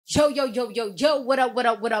Yo, yo, yo, yo, yo, what up, what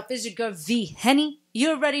up, what up? It's your girl V-Henny. You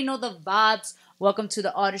already know the vibes. Welcome to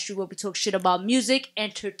the Artistry, where we talk shit about music,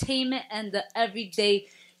 entertainment, and the everyday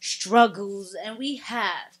struggles. And we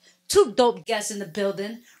have two dope guests in the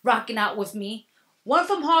building, rocking out with me. One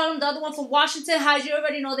from Harlem, the other one from Washington. How you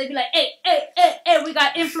already know, they be like, hey, hey, hey, hey. We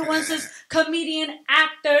got influencers, comedian,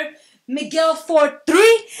 actor, Miguel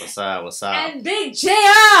 43. What's up? What's up? And Big JR.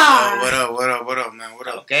 What up, what up, what up, man? What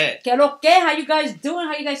up? Okay. ¿Qué lo que? How you guys doing?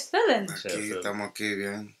 How you guys feeling? Aquí, estamos aquí,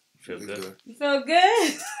 bien. Feel good. You feel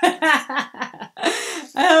good?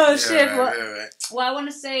 Oh, shit. Right, Well, well, I want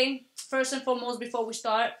to say, first and foremost, before we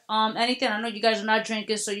start, anything, I know you guys are not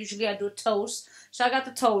drinking, so usually I do a toast. So I got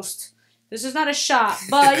the toast. This is not a shot,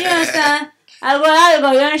 but you understand? Algo,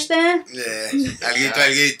 algo, you understand? Yeah,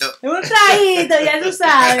 alguito. Un traguito, ya tú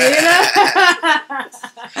sabes,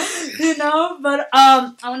 you know? You know, but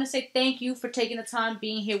I want to say thank you for taking the time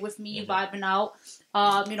being here with me, vibing out.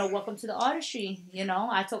 You know, welcome to the Artistry. You know,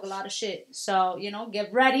 I talk a lot of shit. So, you know,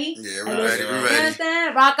 get ready. Yeah, we're ready, we're You ready.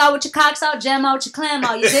 understand? Rock out with your cocks out, jam out with your clam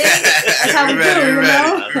out, you dig? That's how we do, you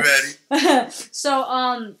know? We're ready. So,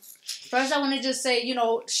 first I want to just say, you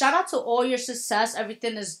know, shout out to all your success.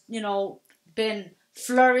 Everything is, you know, been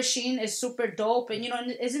flourishing. It's super dope, and you know,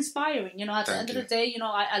 it's inspiring. You know, at the end of the day, you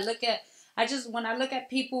know, when I look at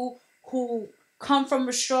people who come from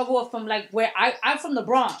a struggle, or from like where I'm from the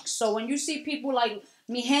Bronx. So when you see people like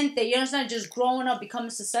mi gente, you understand, just growing up, becoming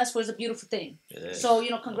successful is a beautiful thing. So, you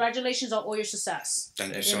know, congratulations on all your success.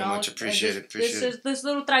 Thank you so much. Appreciate it. This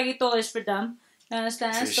little traguito is for them. You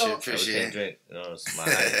understand? Appreciate We it. can't drink. You know, it's my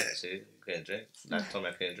height. See, you can't drink. Not told me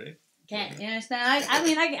I can't drink. Can't, you understand? I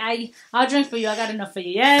mean, I'll drink for you. I got enough for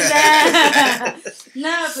you. You understand?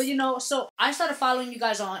 No, but you know, so I started following you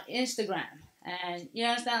guys on Instagram, and you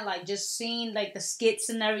understand, like just seeing like the skits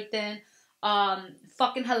and everything,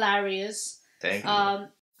 fucking hilarious. Thank you.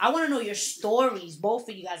 I want to know your stories, both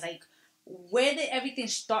of you guys. Like, where did everything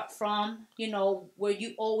start from? You know, were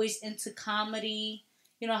you always into comedy?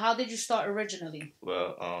 You know, how did you start originally?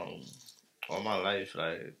 Well, all my life,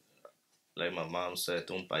 like my mom said,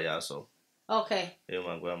 un payaso. Okay. Even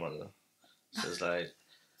my grandmother. So it's like,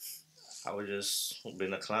 I was just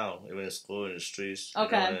being a clown, even in school, in the streets.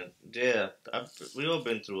 Okay. You know, and yeah, we all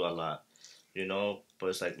been through a lot, you know, but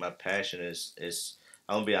it's like my passion is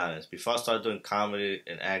I'm gonna be honest, before I started doing comedy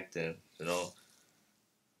and acting, you know,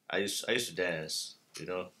 I used to dance, you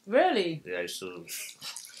know. Really? Yeah, I used to.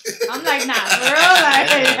 I'm like, nah, for real,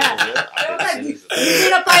 like, you mean a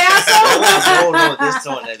No, payaso? no, this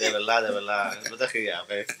one, de verdad. But okay, yeah,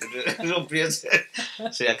 okay. No piense.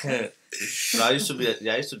 See, I can't. No, I used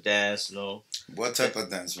to dance, you know. What type of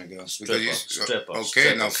dance, Miguel? Stripper. Okay,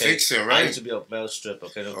 Stripper, now okay. fix it, right? I used to be a male stripper,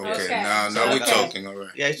 okay? Okay, Okay. now So we're I- talking, all right.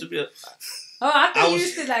 Yeah, I used to be a... Oh, I thought I you was-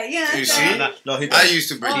 used to like, yeah. You see? No, he I used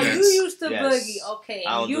to break Oh, dance. you used to Yes. boogie. Okay,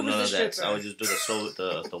 I don't you do was none the of that. stripper. I would just do the slow,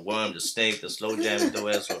 the worm, the snake, the slow jam, and do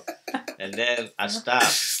it. So, and then I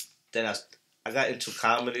stopped. Then I got into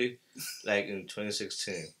comedy, like in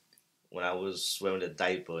 2016, when I was wearing the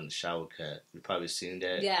diaper in the shower cat. You probably seen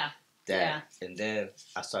that. Yeah. That. And then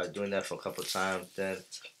I started doing that for a couple of times. Then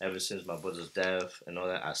ever since my brother's death and all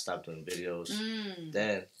that, I stopped doing videos.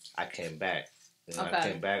 Then I came back. You know, I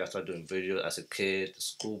came back. I started doing videos as a kid, the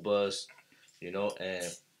school bus, you know, and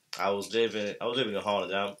I was living in Harlem.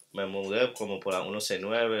 Ya me mudé como por la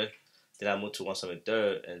 169. Then I moved to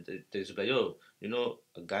 173rd, and they just be like, yo, you know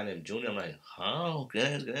a guy named Junior? I'm like, huh?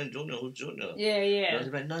 Guy named Junior? Who's Junior? Yeah, You yeah. know,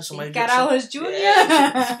 they're like, no, somebody. Carajos Junior.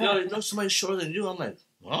 Yeah, you know, somebody shorter than you. I'm like,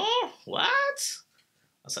 huh? What?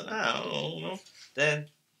 I said, nah, I don't know. Then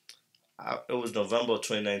it was November of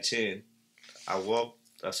 2019. I walked.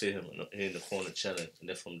 I see him in the corner chilling, and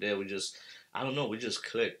then from there we just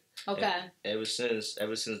clicked. Okay. And ever since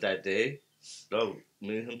that day, bro,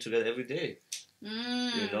 me and him together every day.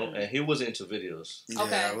 You know, and he wasn't into videos. Yeah,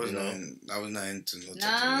 Okay. I was not into no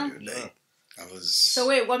type of video. Like, I was. So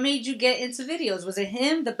wait, what made you get into videos? Was it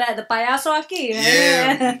him, the payaso aquí?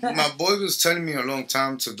 Yeah, my boy was telling me a long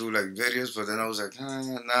time to do like videos, but then I was like,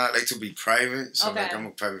 nah, I like to be private. So like I'm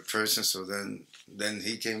a private person. So then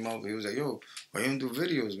he came up. He was like, yo, why you don't do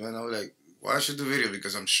videos, man? I was like, why I should do videos?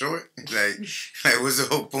 Because I'm short? like what's the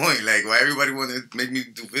whole point? Like, why everybody want to make me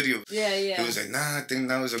do videos? Yeah, yeah. He was like, nah, I think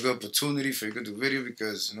now is a good opportunity for you to do video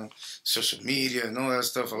because, you know, social media and all that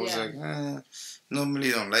stuff. I was like, normally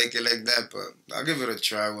don't like it like that, but I'll give it a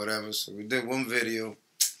try, whatever. So we did one video.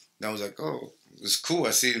 And I was like, oh, it's cool.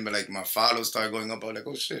 I see him, like, my followers started going up. I was like,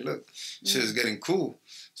 oh, shit, look, shit is getting cool.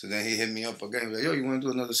 So then he hit me up again. He was like, yo, you want to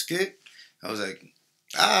do another skit? I was like,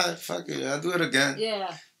 fuck it, I'll do it again.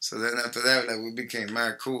 Yeah. So then after that, like, we became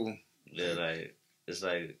mad cool. Yeah, like, it's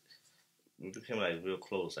like we became like real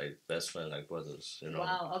close, like best friends, like brothers, you know.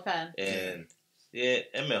 Wow. Okay. And yeah,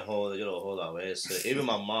 él mejor, yo lo jodo a veces. Even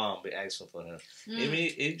my mom be asking for him. Even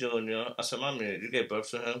he Junior, I said, Mommy, you gave birth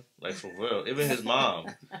to him? Like, for real. Even his mom,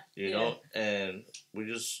 you know? And we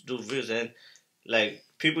just do videos. And, like,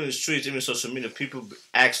 people in the streets, even social media, people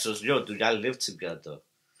ask us, yo, do y'all live together?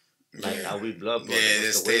 Like, are we blood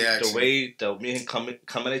brothers? Yeah, the way that me and him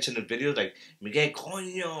coming at you in the videos, like, Miguel,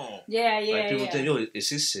 coño. Yeah. Like, people think, yo, is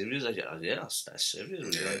he serious? Like, yeah, that's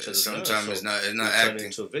serious. Sometimes it's not acting. acting.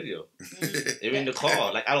 Into a video. Even in the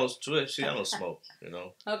car. Like, I don't smoke, you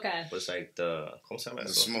know? Okay. But it's like the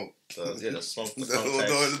smoke. The smoke.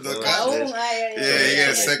 You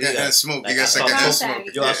got secondhand smoke. You got secondhand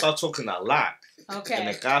smoke. Yo, I start talking a lot. Okay. In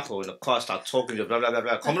the car, start talking, blah, blah, blah,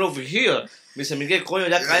 blah. Coming over here, me say, Miguel, coño,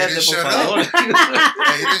 ya cállate, por favor. He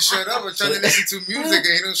didn't shut up. We're trying to listen to music and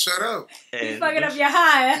he didn't shut up. You fucking up your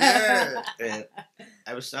high. Yeah. And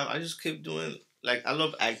every time, I just keep doing, like, I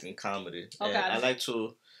love acting comedy. Okay. And I like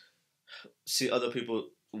to see other people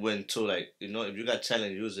win too. Like, you know, if you got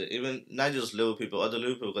talent, use it. Even, not just little people, other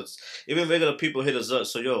little people. Because even regular people hit us up.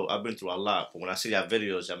 So, yo, I've been through a lot. But when I see your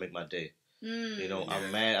videos, y'all make my day. You know,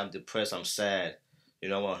 I'm mad, I'm depressed, I'm sad. You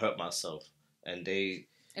know, I want to hurt myself. And they...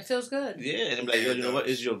 It feels good. Yeah, and I'm like, yo, you know what?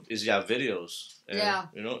 Is your videos. And,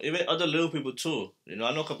 you know, even other little people too. You know,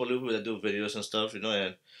 I know a couple of little people that do videos and stuff, you know,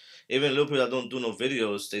 and even little people that don't do no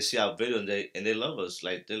videos, they see our video and they love us.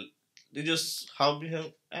 Like, they just help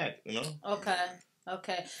him act, you know? Okay.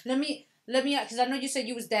 Let me because I know you said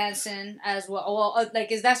you was dancing as well. Well,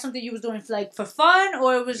 like, is that something you was doing for fun,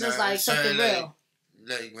 or it was just something real?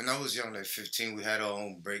 Like when I was young, like 15, we had our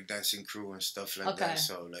own breakdancing crew and stuff like that.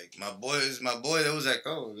 So like my boy, they was like,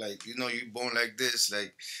 oh, like, you know, you born like this,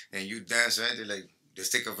 like, and you dance, right? They like,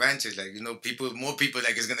 just take advantage, like, you know, more people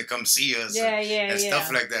like is gonna come see us, and stuff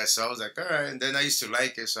like that. So I was like, all right. And then I used to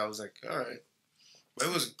like it, so I was like, all right. But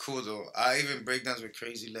it was cool though. I even breakdance with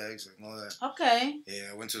Crazy Legs and all that. Okay. Yeah,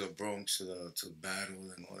 I went to the Bronx to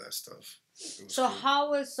battle and all that stuff. So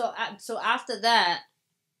cool. So after that,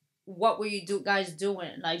 what were you guys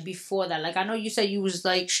doing, like, before that? Like, I know you said you was,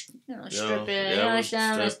 like, stripping, and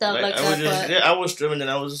stuff like that. I was stripping and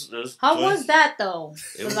I was... How was that, though?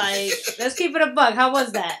 Like, let's keep it a buck. How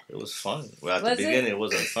was that? It was fun. Well, at the beginning, it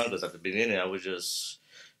wasn't fun, because at the beginning, I was just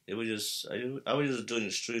doing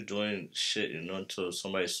the street, doing shit, you know, until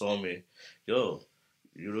somebody saw me. Yo,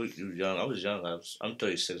 you young. I was young. I'm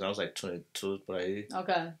 36. I was like 22, but okay.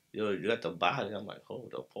 Yo, you got the body. I'm like,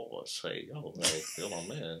 hold up, pause. Like, yo, my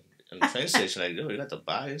man. In the train station, like, yo, you got the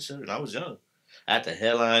body and shit. And I was young. I had the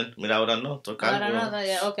hairline. Mira, ahora no. I don't know that.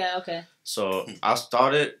 Yeah, okay. So I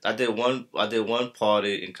did one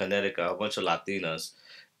party in Connecticut, a bunch of Latinas,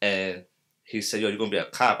 and he said, yo, you're gonna be a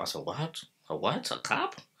cop. I said, what? A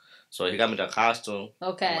cop? So he got me the costume.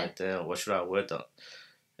 Okay. I'm like, damn, what should I wear though?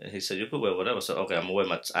 And he said, you could wear whatever. So, okay, I'm going to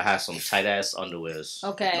wear I had some tight-ass underwears.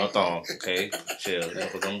 Okay. No thong, okay? Chill. You know,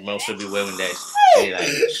 don't should be wearing that.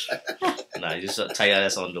 Like, nah, just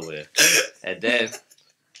tight-ass underwear. And then,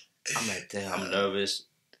 I'm like, damn, I'm nervous.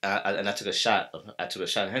 And I took a shot.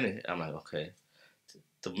 Henny. I'm like, okay.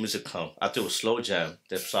 The music come. I thought it was slow jam.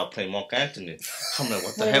 They started playing Mark Anthony. I'm like,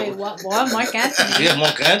 what the hell? Wait, what? Mark Anthony? Yeah,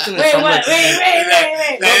 Mark Anthony. Wait, what?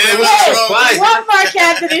 Wait. What Mark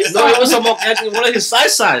Anthony song? No, it was a Mark Anthony. One of his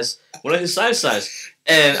side size.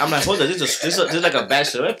 And I'm like, hold on, this is like a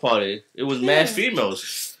bachelorette party. It was mad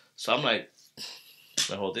females. So I'm like,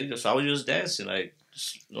 the whole thing. So I was just dancing, like,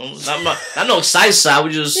 not no side.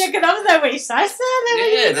 We just because I was like, wait, side.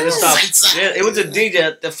 Yeah, then it stopped. Yeah, it was a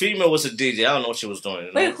DJ. The female was a DJ. I don't know what she was doing.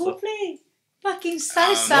 Wait, who played? Fucking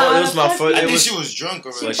salsa. No, it was my first. I think she was drunk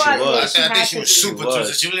already. She was. I think she was super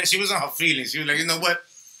twisted. She was on her feelings. She was like, you know what?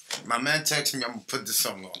 My man texted me. I'm gonna put this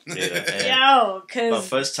song on. Yeah. Cause my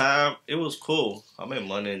first time, it was cool. I made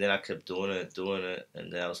money, and then I kept doing it, and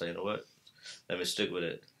then I was like, you know what? Let me stick with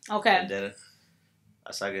it. Okay. And then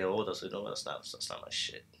as I get older, I said, you know what? That's not my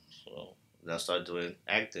shit. So then I started doing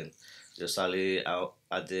acting. Just I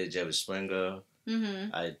did Jerry Springer. Mm-hmm.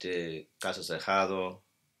 I did Caso Cerrado.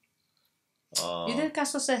 You did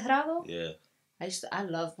Caso Cerrado? Yeah. I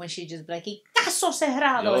love when she just be like, Caso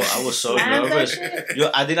Cerrado. Yo, I was so nervous. Yo,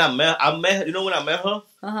 I met, you know when I met her?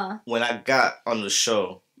 Uh-huh. When I got on the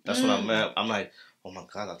show, that's when I met her. I'm like, oh my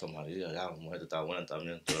God, la María, ya, mujer está buena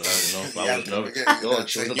también. I was nervous. Yo,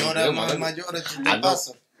 señora mayor, ¿qué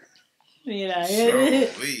pasa? Mira,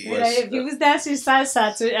 if you was dancing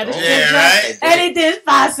salsa to anything is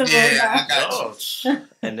possible. Yeah, I got you.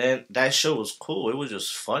 And then that show was cool. It was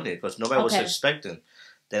just funny because nobody was expecting.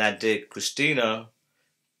 Then I did Christina.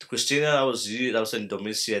 I was in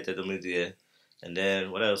 2007, 2010. And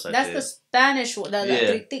then what else I That's did? the Spanish one.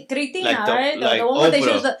 Critina, like right? The one where they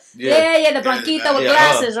use the... the blanquita with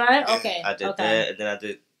glasses, right? Okay. I did that, and then I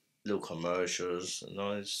did little commercials.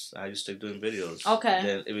 I used to doing videos. Okay. And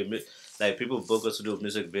then even like people book us to do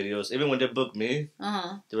music videos. Even when they book me,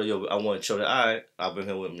 they're like, "Yo, I want to show that. All right, I'll bring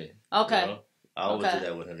him with me." Okay. You know? I always do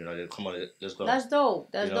that with him. They come on, let's go. That's dope.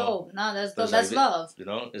 That's dope. No, that's dope. That's love.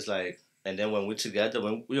 It's like, and then when we're together,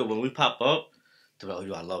 when we pop up, they're like, "Oh,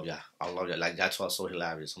 yo, I love ya. Like that's what's so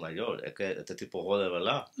hilarious." I'm like, "Yo, este tipo jode,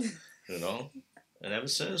 ¿verdad?" And ever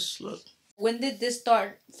since, look. When did this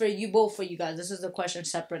start for you, both for you guys? This is the question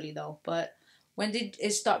separately though, but when did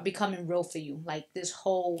it start becoming real for you? Like this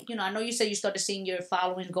whole, I know you said you started seeing your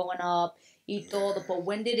following going up, but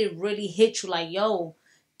when did it really hit you? Like, yo,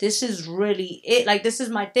 this is really it. Like, this is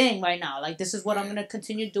my thing right now. Like, this is what I'm gonna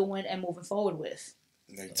continue doing and moving forward with.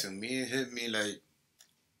 Like, to me, it hit me like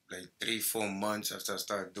 3-4 months after I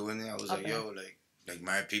started doing it. I was like, yo, like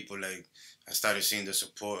my people, like, I started seeing the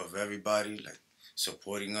support of everybody, like,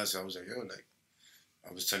 supporting us. I was like, yo, like,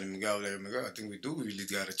 I was telling Miguel, I think we do really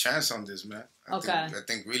got a chance on this, man. I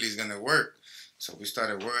think really it's gonna work. So we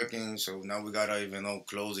started working. So now we got our even own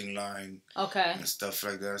clothing line, and stuff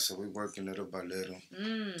like that. So we're working little by little.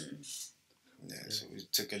 Yeah, so we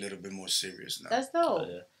took a little bit more serious now. That's dope.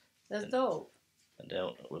 That's dope. And then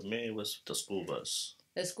with me, it was the school bus.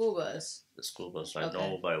 The school bus. The school bus. Like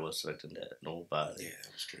nobody was selecting that. Nobody. Yeah,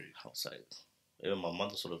 that was great. I was like, even my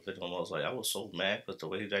mother saw the video, and I was like, I was so mad because the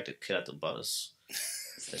way he dragged the kid out the bus.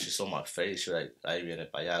 And she saw my face. She was like, "Ahí viene el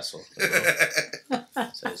payaso."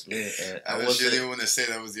 So it's me. And I was really want to say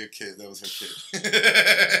that was your kid. That was her kid.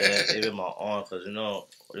 And even my aunt, because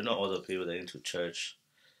all the people that into church.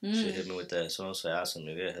 She hit me with that. Eso no se hace,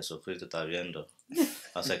 Miguel. Jesucristo está viendo. I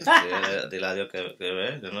was like, dile a Dios que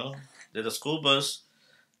ve, Then the school bus.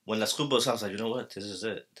 When the school bus, I was like, you know what? This is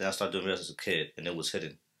it. Then I started doing this as a kid, and it was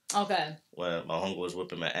hidden. Okay. When my uncle was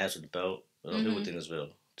whipping my ass with the belt, people think it's real.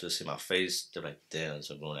 To see my face, they're like, damn, it's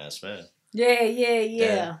a grown ass man.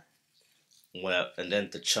 Yeah. And then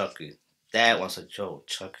the Chucky. That one's like, yo,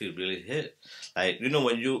 Chucky really hit. Like,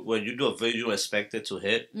 when you do a video, you expect it to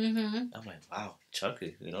hit. I'm like, wow,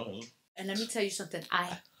 Chucky, And let me tell you something.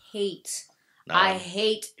 I hate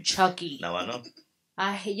Chucky. Now I know.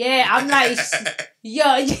 I'm like,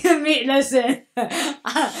 yo, listen.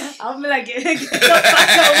 I'm like, get the fuck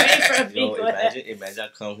away from me. Imagine I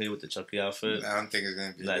come here with the Chucky outfit. I don't think it's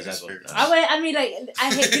going to be that experience. I mean, like,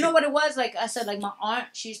 I hate, you know what it was? Like I said, like, my aunt,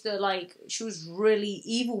 she used to, like, she was really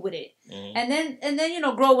evil with it. And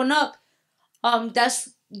then, growing up,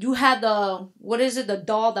 you had the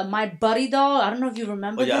doll, the My Buddy doll. I don't know if you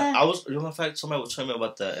remember that. I was, in fact, somebody was telling me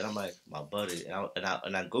about that, and I'm like, My Buddy. And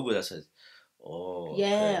I Googled it, I said, oh,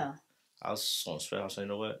 yeah. Okay. I was on straight. I was like, you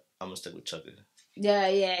know what? I'm gonna stick with Chucky.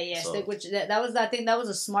 Yeah. So, stick with that. I think that was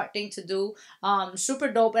a smart thing to do.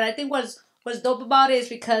 Super dope. And I think what's dope about it is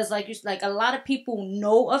because like a lot of people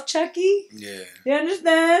know of Chucky. Yeah. You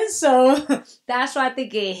understand? So that's why I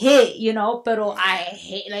think it hit. But I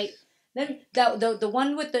hate the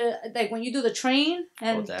one with the like when you do the train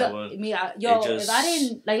and if I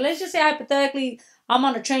didn't let's just say hypothetically. I'm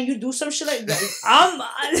on a train, you do some shit like that.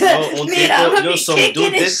 Some dude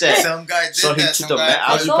did that. Some guy did so that. He took the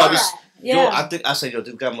man. Yeah. I think I said,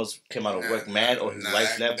 this guy must came out of work mad or his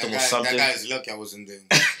wife left him or something. That guy's lucky I wasn't there.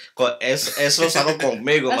 Eso sacó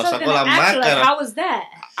conmigo, me sacó la máscara. How was that?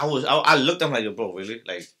 I looked at him like, yo, bro, really?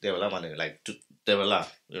 Like, de verdad, man, like, de verdad,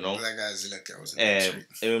 That guy's lucky I wasn't there. And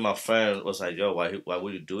even my friend was like, yo, why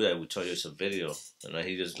would you do that? We told you it's a video.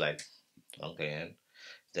 He just like, okay, and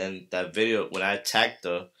then that video, when I attacked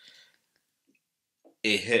her,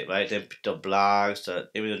 it hit, right? Then the blogs,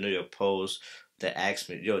 even the New York Post, they asked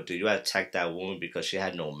me, yo, do you attack that woman because she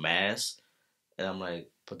had no mask? And I'm like,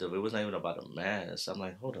 but the video was not even about a mask. I'm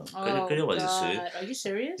like, hold on. Are you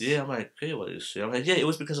serious? Yeah, I'm like, what you see? I'm like, yeah, it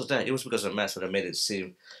was because of that. It was because of the mask, but I made it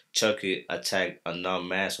seem Chucky attacked a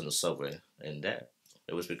non-mask on the subway. And that.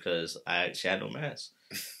 It was because she had no mask.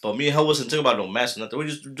 But me and her wasn't talking about no mask or nothing. We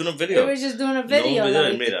were just doing a video.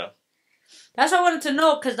 That's what I wanted to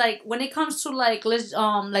know, because like when it comes to like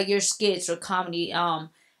your skits or comedy,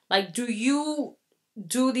 like do you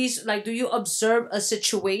do these, like do you observe a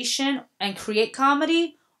situation and create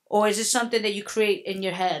comedy, or is it something that you create in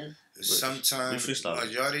your head? Sometimes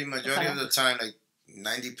majority of the time, like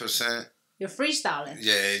 90%. You're freestyling.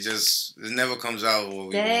 Yeah, it never comes out what we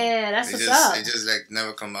want. That's what's up. It just like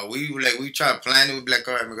never come out. We try to plan it. We be like,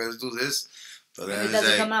 all right, we're gonna do this, but then it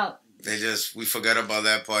doesn't come out. We forget about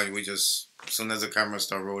that part. We just, as soon as the camera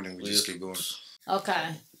start rolling, we just keep going.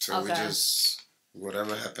 Okay. So we just,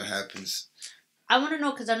 whatever happens. I want to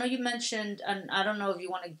know, because I know you mentioned, and I don't know if you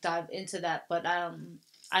want to dive into that, but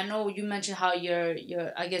I know you mentioned how your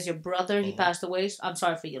I guess your brother, he passed away. I'm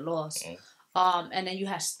sorry for your loss. And then you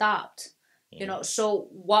had stopped. You know, so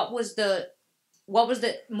what was the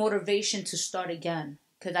motivation to start again?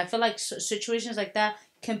 Because I feel like situations like that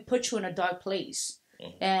can put you in a dark place.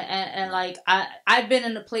 And like I've been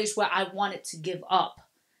in a place where I wanted to give up.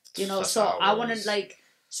 You know, so I wanted like.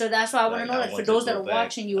 So that's why I want to know, like, for those that are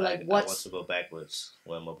watching you, like, what's... I want to go backwards.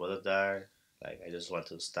 When my brother died, like, I just want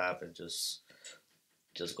to stop and just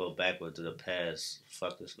go backward to the past.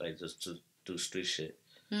 Fuck this, like, just to do street shit.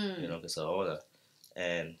 You know, because of all that.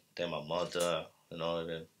 And then my mother, you know, and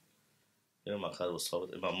then, you know, my cousin was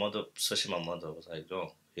told, my mother, especially my mother, was like,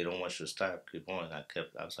 yo, he don't want you to stop, keep going. I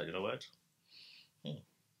was like, you know what?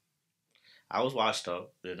 I was washed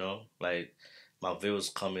up, you know, like, my views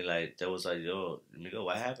coming, like, they was like, yo, Miguel,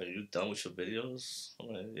 what happened? You done with your videos? I'm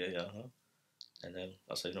like, yeah, huh? And then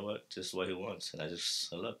I was like, you know what? This is what he wants. And I just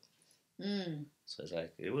said, look. So it's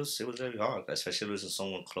like, it was very hard, especially losing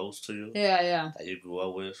someone close to you. Yeah. That you grew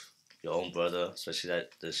up with, your own brother, especially that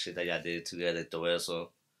the shit that y'all did together at Duros. So,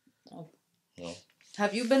 you know.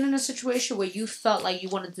 Have you been in a situation where you felt like you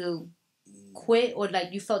wanted to quit, or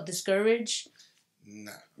like you felt discouraged?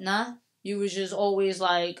 Nah? You was just always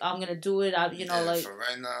like, I'm gonna do it. You know, like, for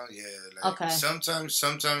right now, yeah. Like, okay. Sometimes,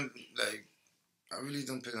 like, I really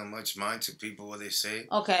don't pay that much mind to people what they say.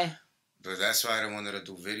 Okay. But that's why I don't want to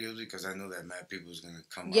do videos, because I know that mad people is gonna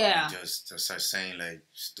come out and just start saying like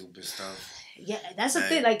stupid stuff. Yeah, that's the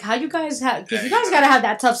thing. Like, how you guys have? Because you guys gotta have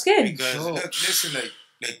that tough skin. Because look, listen, like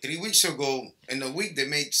 3 weeks ago, in a week they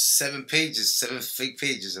made 7 fake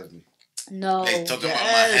pages of me. No. Like, talking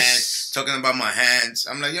about my hands.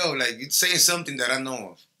 I'm like, yo, like, you're saying something that I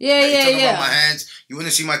know of. Yeah, like, yeah, talking about my hands. You want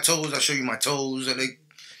to see my toes? I'll show you my toes. Or like,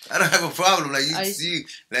 I don't have a problem. Like, you see,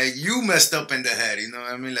 like, you messed up in the head. You know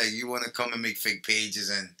what I mean? Like, you want to come and make fake pages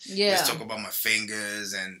and just talk about my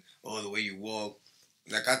fingers and the way you walk.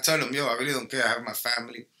 Like, I tell them, yo, I really don't care. I have my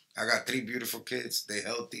family. I got 3 beautiful kids. They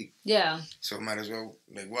healthy. Yeah. So might as well,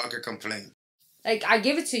 like, what I could complain. Like, I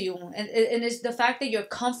give it to you, and it's the fact that you're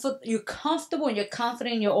comfortable and you're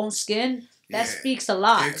confident in your own skin. That speaks a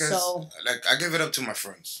lot. Because, so, like, I give it up to my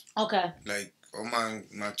friends. Okay. Like, all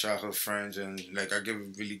my childhood friends, and like, I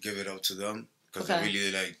really give it up to them, because they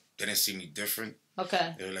really, like, they didn't see me different.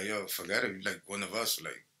 Okay. They were like, yo, forget it. Like, one of us.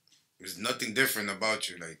 Like, there's nothing different about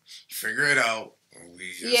you. Like, figure it out.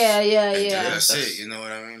 We just, That's it. You know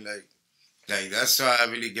what I mean? Like that's why I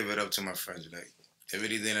really give it up to my friends. Like, they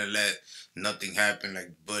really didn't let nothing happen,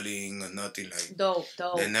 like bullying or nothing. Like, dope.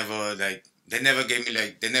 They never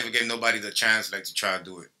gave nobody the chance, like, to try to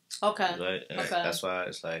do it. Okay. Right. Okay. That's why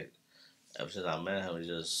it's like, ever since I met him, we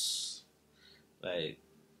just like.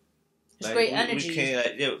 It's great energy. We came,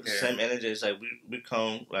 like, same energy. It's like we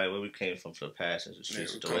come, like, where we came from the past, and the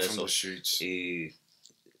streets. We come from the streets.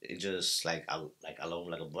 It just like I love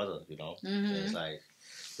him like a brother, you know. Mm-hmm. It's like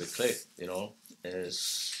we click, you know. And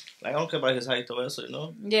it's like, I don't care about his height or so, you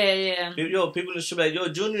know. Yeah. People in the street be like, yo,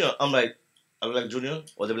 Junior. I'm like Junior,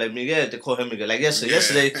 or they be like Miguel. They call him Miguel. Like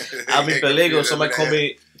yesterday, I'm in Pelego. Somebody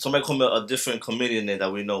call me a different comedian name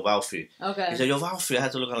that we know, Valfi. Okay. He said, yo, Valfi. I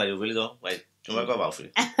had to look at him like, you really don't? Like, you might go Valfi.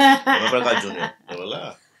 You might go Junior.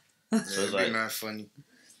 So it'd be not funny.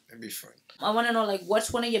 It'd be funny. I want to know, like,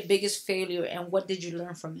 what's one of your biggest failure, and what did you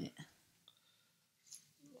learn from it?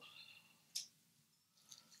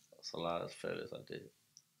 That's a lot of failures I did.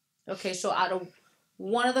 Okay, so out of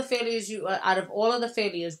all of the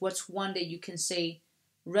failures, what's one that you can say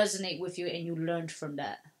resonate with you and you learned from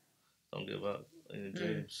that? Don't give up in your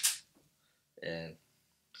dreams. And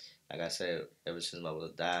like I said, ever since my brother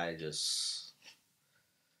died, it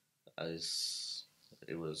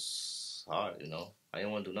was hard, you know. I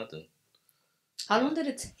didn't want to do nothing. How long did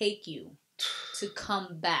it take you to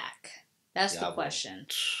come back? That's the question.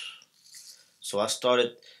 So I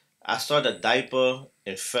started a diaper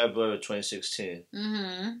in February 2016.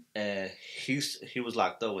 Mm-hmm. And he was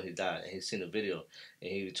locked up when he died. And he seen the video.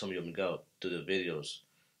 And he told me, yo, Miguel, do the videos,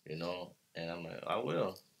 you know. And I'm like, I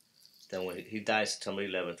will. Then when he died September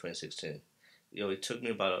 11, 2016, yo, it took me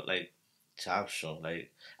about, like, top show. Like,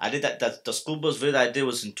 I did that the school bus video I did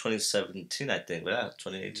was in 2017, I think, but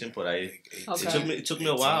 2018. But it took me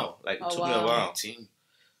a while. Like, it took me a while.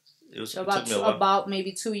 It took me a while. About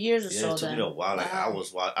maybe 2 years or so. Yeah, it took me a while. Like, I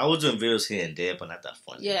was doing videos here and there, but not that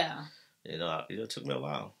funny. Yeah. You know, it took me a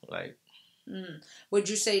while. Like, would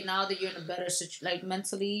you say now that you're in a better situation, like,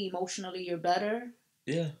 mentally, emotionally, you're better?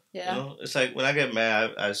 Yeah. You know, it's like when I get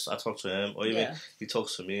mad, I talk to him, or even he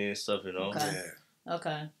talks to me and stuff. You know.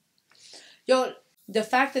 Okay. Yo, the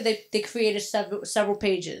fact that they created several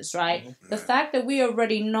pages, right? Mm-hmm. The fact that we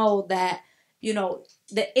already know that, you know,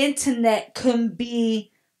 the internet can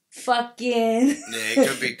be fucking... Yeah, it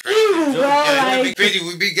could be crazy. Bro, yeah, it could be crazy.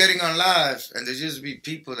 We be getting on live, and there just be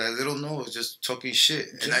people that they don't know just talking shit,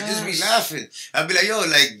 and I just be laughing. I'd be like, yo,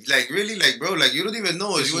 like really, like bro, like you don't even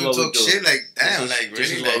know us. You want to talk shit, like damn, like really.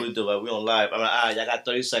 This is what we do. Like, we on live. I'm like, y'all got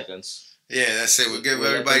 30 seconds. Yeah, that's it. We give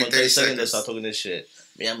everybody 30 seconds. They start talking this shit.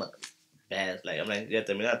 Me, I'm a bad. Like I'm like, yeah,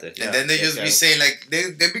 terminate. And then they just be saying like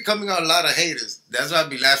they be coming out a lot of haters. That's why I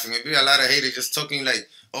be laughing. It be a lot of haters just talking like,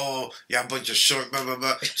 oh, yeah, a bunch of short, blah, blah,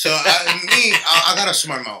 blah. So, I got a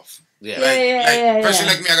smart mouth. Yeah. Person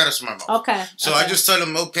like me, I got a smart mouth. Okay. So, I just tell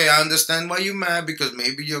them, okay, I understand why you mad because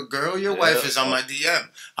maybe your girl, your wife is on my DM.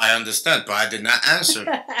 I understand, but I did not answer.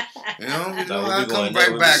 You know, I come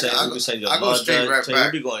right back. I go straight right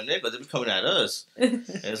back. We be going there, but they be coming at us.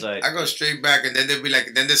 It's like... I go straight back, and then they be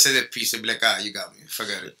like, then they say their piece, they be like, you got me.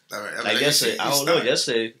 Forget it. All right. Like yesterday, I don't know,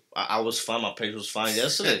 yesterday, I was fine. My page was fine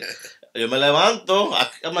yesterday. Yo me levanto.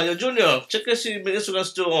 I'm like, yo, Junior, check this shit. Instagram's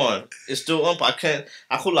still on. It's still on, but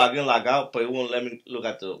I could log in, log out, but it won't let me look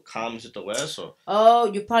at the comments and the eso.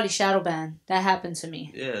 Oh, you probably shadow banned. That happened to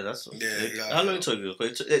me. Yeah, that's... Yeah, how long it took you?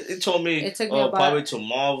 It told me, it took me about, probably to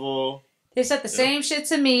Marvel. They said the same shit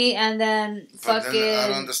to me, and then fucking... Then I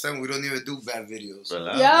don't understand. We don't even do bad videos. Yo!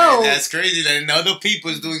 Man, that's crazy. That other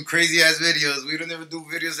people's doing crazy-ass videos. We don't ever do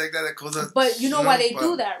videos like that cause us... But you know why they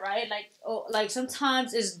do that, right? Like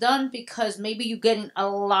sometimes it's done because maybe you're getting a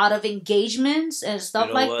lot of engagements and stuff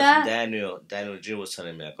like that. Daniel G was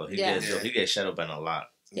telling me, he gets shadow banned a lot.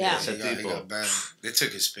 Yeah. He got banned. They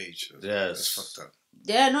took his page. Yes. That's fucked up.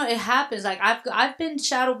 Yeah, no, it happens. Like, I've been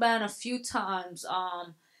shadow banned a few times,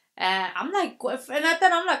 and I'm like, and at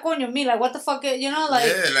that I'm like, coño, me, like, what the fuck, you know, like...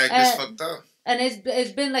 Yeah, like, it's fucked up. And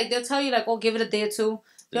it's been, like, they'll tell you, like, oh, give it a day or two.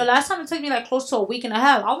 Yo, last time it took me, like, close to a week and a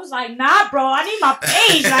half. I was like, nah, bro, I need my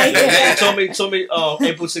page. Like, He told me,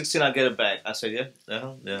 April 16, I'll get it back. I said, yeah,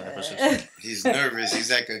 April 16. He's nervous. He's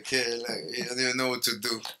like a kid. Like, he doesn't even know what to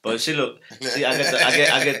do. But see, look,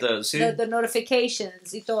 I get the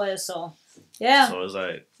notifications y todo eso. Yeah. So it's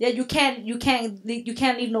like... Yeah, you can't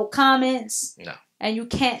leave no comments. No. And you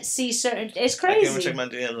can't see certain... It's crazy. I can't even check my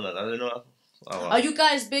DMs. I don't know. Are you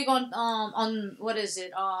guys big on what is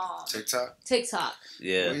it? TikTok.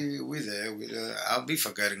 Yeah. We there. I'll be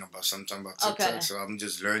forgetting about TikTok, so I'm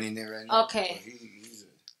just learning it right now. Okay.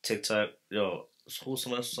 TikTok, yo,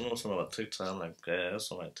 someone about TikTok. I'm like, yeah, that's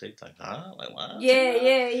something like TikTok. Huh? Like, what? Yeah.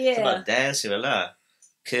 It's about dancing, right?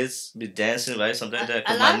 Kids be dancing, right? Something like that.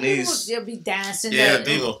 A lot of people be dancing. Yeah,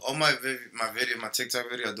 people. On my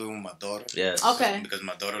TikTok video, I do it with my daughter. Yes. Okay. Because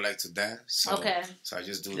my daughter likes to dance. So, okay. So I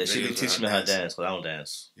just do. Yeah, she be teaching me how to dance, but I don't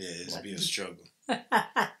dance. Yeah, it's be a struggle. It'd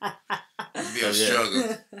be a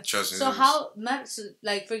struggle. Trust me. So how,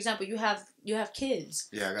 like, for example, you have kids.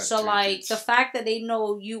 Yeah, I got so like kids. The fact that they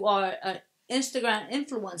know you are an Instagram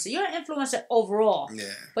influencer. You're an influencer overall. Yeah.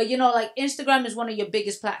 But you know, like Instagram is one of your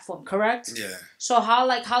biggest platforms, correct? Yeah. So how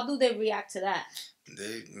do they react to that?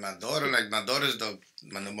 My daughter's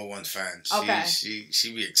my number one fan.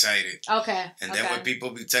 She be excited. Okay. And then when people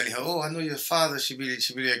be telling her, oh, I know your father, she be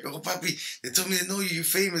like, oh, papi, they told me to know you. You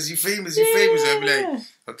famous. I be like,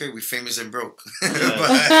 okay, we famous and broke. But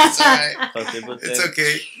it's alright. It's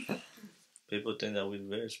okay. People think that we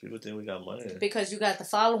rich. People think we got money. Because you got the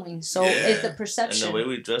following. So it's the perception. And the way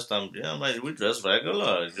we dress, we dress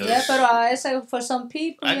regular. Yeah, but it's like for some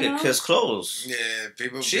people, I get kids clothes. Yeah,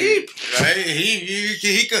 people cheap. Right?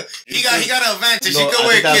 He got an advantage. He can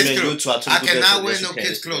wear kids clothes. I cannot wear no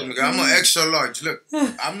kids clothes. Nigga. I'm an extra large. Look,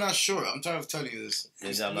 I'm not sure. I'm tired of telling you this.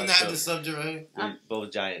 Yeah, I'm not sure. have the subject right. We're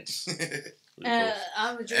both giants. I'm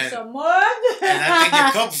gonna drink some more. And I think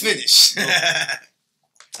your cup finished.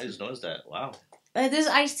 I just noticed that. Wow. This is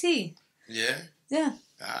iced tea. Yeah? Yeah.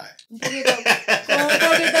 Alright. Un poquito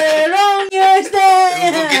de long, un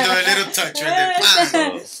poquito de little touch right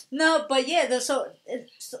there. No, but yeah, so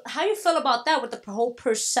how you feel about that with the whole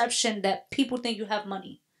perception that people think you have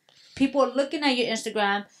money? People are looking at your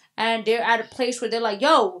Instagram and they're at a place where they're like,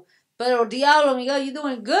 yo, pero diablo, Miguel, you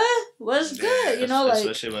doing good? What's good? You know, like...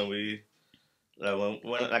 Especially when we...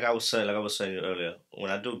 Like I was saying earlier, when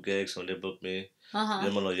I do gigs, when they book me,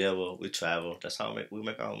 we travel. That's how we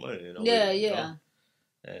make our money, you know. Yeah.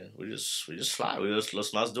 And we just fly. We just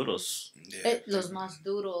los más duros. Yeah. Los más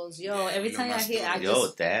duros, yo. Every time I hear,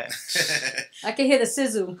 Dad. I can hear the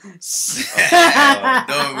sizzle.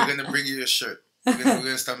 No, we're gonna bring you a shirt. We're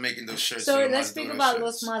gonna start making those shirts. So let's speak about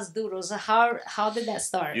los más duros. How did that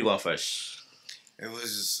start? You go first. It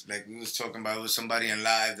was like we was talking about. It was somebody in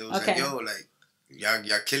live that was like, yo, like.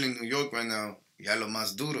 Y'all killing New York right now. Y'all los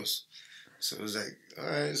más duros. So it was like, all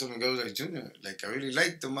right. So Miguel was like, Junior, like, I really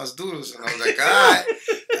like the Mas Duros. And I was like, all right,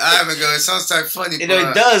 Miguel, it sounds like funny. You know,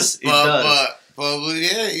 it does. But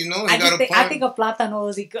yeah, you know, he got a point. I think of plátano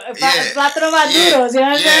is plátano maduros, you know what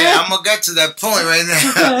I'm saying? Yeah, I'm gonna get to that point right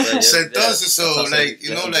now. So like,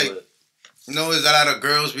 you know, there's a lot of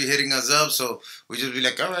girls be hitting us up, so we just be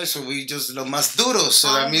like, all right, so we just lo más duros. So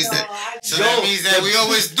that means that we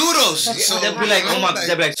always duros. So they'll be like, oh my,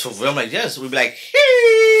 they'll be like, so I'm like, yes. We'll be like,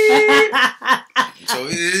 so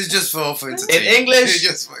it's just for entertainment. In English, it's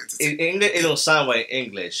just for entertainment. In English, it don't sound right in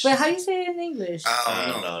English. But how you say it in English? I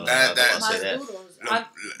don't know.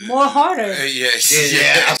 More harder. Yes.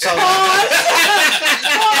 Yeah.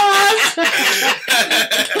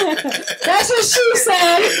 That's what she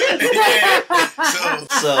said.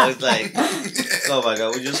 So it's like, oh my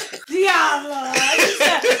God, we just. Diablo.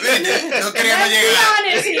 Let's be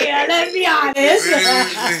honest here. Let's be honest.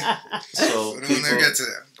 So we're gonna get to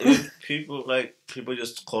that. People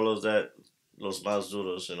just call us that, los más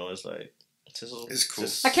duros. You know, it's like. It's cool.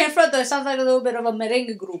 I can't front though. It sounds like a little bit of a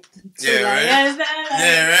merengue group. Yeah, right. Yeah,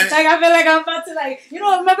 right. Like I feel like I'm about to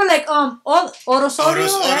remember like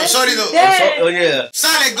Orosorio. Yeah. Oh yeah.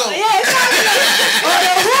 Sonic go. Yeah.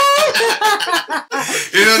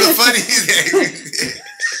 You know the funny thing.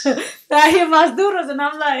 I hear Mas Duros and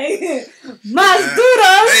I'm like, Mas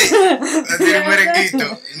Duros. Hey, that's the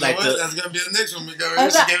merenguito. Like that's gonna be the next one.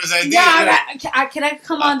 Because she gave us idea. Yeah, can I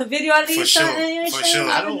come on the video at least? For sure.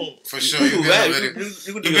 For sure. You can be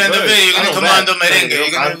on the video. You're gonna come on the merengue.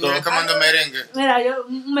 You're gonna come on the merengue. Mira,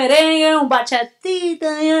 un merengue, un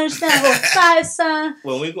bachatita, you understand? Salsa.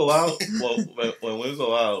 When we go out, people,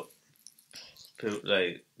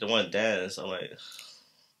 like they want to dance. I'm like.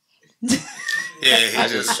 Yeah, he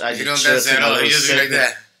don't dance at all. He just be like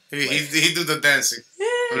that. He do the dancing.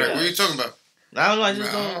 I'm like, what are you talking about? I don't know. I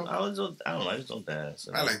just don't dance.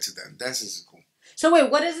 I like to dance. Dancing is cool. So wait,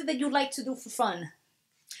 what is it that you like to do for fun?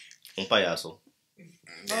 Un payaso.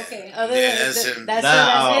 Yeah. Okay. That's it. What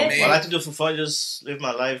I like to do for fun, just live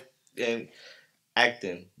my life and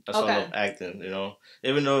acting. That's why I love acting. You know,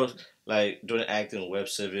 even though like doing acting, web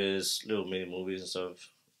series, little mini movies and stuff,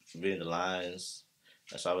 reading the lines.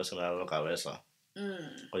 That's why I was gonna look at wrestler.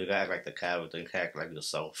 Or you gotta act like the character, you gotta act like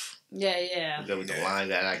yourself. Yeah. You gotta with the line,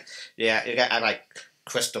 you gotta act like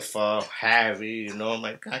Christopher, Harry, you know. I'm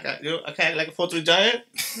like, I can't act like a 43Giant.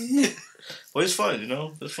 But it's fun, you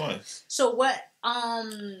know. It's fun. So what?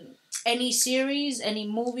 Any series, any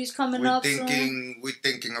movies coming up? We're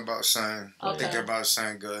thinking about something. Okay. Thinking about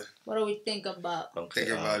something good. What do we think about?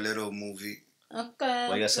 Thinking about a little movie. Okay.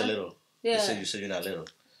 Well, you said little. Yeah. You said you're not little.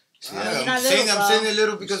 I'm saying a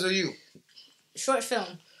little because of you. Short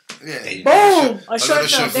film. Yeah. Boom! A short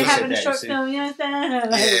film. They're having a short film, you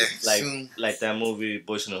understand? Like that movie,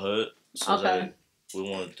 Boys in the Hood. So like, we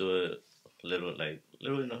want to do it little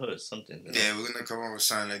in the hood, something. You know? Yeah, we're gonna come up with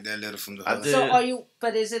something like that, Little from the Hood.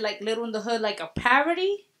 But is it like Little in the Hood, like a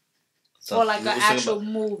parody? Or like an actual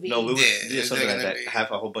movie? No, we would do something like that.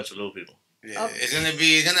 Have a whole bunch of little people. Yeah, it's gonna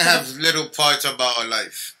have little parts about our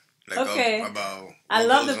life. Like about I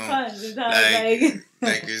love the puns. Like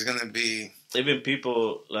it's gonna be even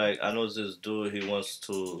people like I know this dude. He wants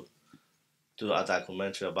to do a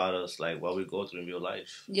documentary about us, like what we go through in real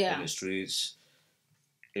life. Yeah, in the streets,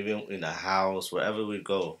 even in the house, wherever we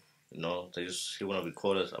go. You know, he want to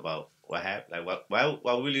record us about what happened, like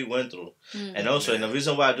what we really went through, and also and the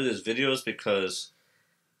reason why I do this video is because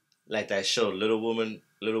like that show Little Woman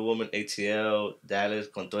ATL, Dallas,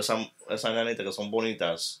 con toda esa nanita que son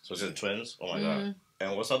bonitas. So they're twins. Oh my God.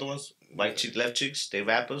 And what's the other ones? Right cheek, left cheeks. They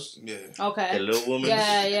rappers. Yeah. Okay. The Little Woman.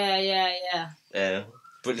 Yeah. And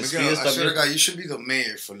Britney Spears. I swear to God, you should be the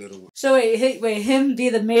mayor for Little Women. So wait, him be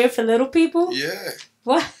the mayor for little people? Yeah.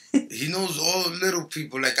 What? He knows all little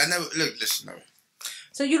people. Like I never listen.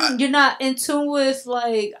 So you're not in tune with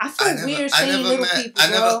like I feel weird saying little people.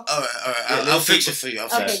 All right. I'll fix it for you.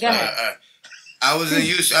 Okay, go ahead. All right. I wasn't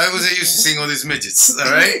used to seeing all these midgets. All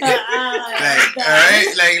right, like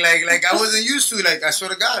I wasn't used to it. Like I swear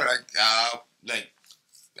to God, I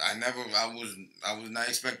was not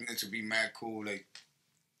expecting it to be mad cool. Like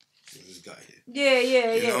this guy here.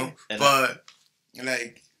 Yeah. You know, but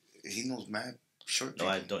like he knows mad short. No,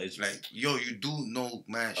 I don't. It's like you do know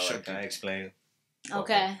mad short. Can I explain?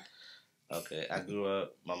 Okay. I grew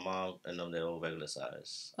up. My mom and them they're all regular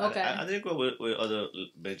size. Okay. I didn't grow up with other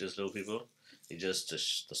midgets, little people. It's just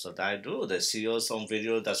the stuff that I do. They see us on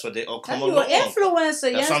video. That's what they all come along. You're an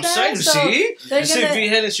influencer. That's what I'm saying. You see,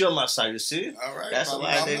 V-Henny is on my side. You see. All right. That's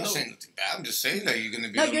why they know. I'm just saying that you're gonna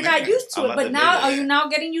be. No, you're not used to it. But now, are you now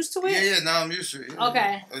getting used to it? Yeah. Now I'm used to it. Yeah.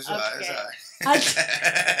 Okay. It's alright.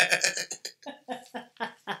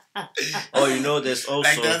 Oh, you know, there's also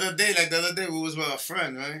like the other day, we was with a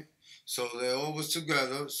friend, right? So they all was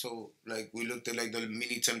together. So like we looked at like the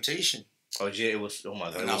mini Temptation. Oh yeah, it was. Oh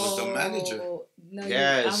my god, and I was the manager. No,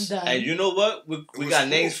 yes, I'm done. and you know what? We got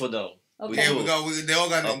names for them. Okay. They all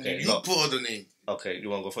got names. Okay, You put all the name. Okay, you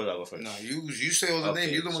want to go first? I'll go first. No, you say all the name.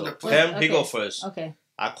 You're the one that put him. He go first. Okay.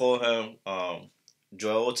 I call him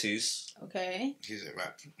Joel Ortiz. Okay. He's a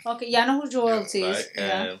rapper. Okay, yeah, I know who Joel Ortiz is. Right?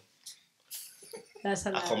 Yeah. And that's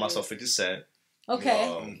hilarious. I call myself 50 Cent.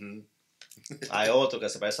 Okay. I also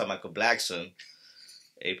got some Michael Blackson,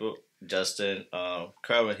 April, Justin,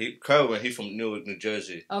 Kerwin. He from Newark, New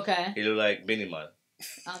Jersey. Okay. He look like Beanie Man.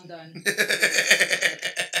 I'm done.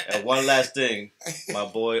 And one last thing, our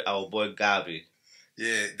boy Gabi.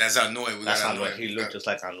 Yeah, that's Anuel. That's Anuel. He looked just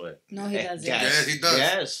like Anuel. No, he doesn't. Yes, he does.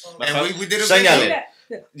 Yes. And we did a video.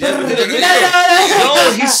 Yeah, we did a video.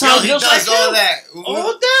 No, he sounds just like all him. that.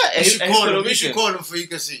 All that. You should call him so you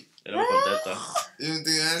can see.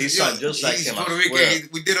 He sounds just like him. Puerto Rican.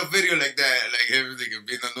 We did a video like that, like everything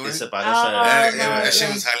being Anuel. That shit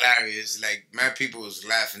was hilarious. Like, mad people was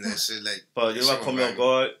laughing at shit. Like, but you know what? Coming on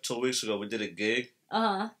guard 2 weeks ago, we did a gig.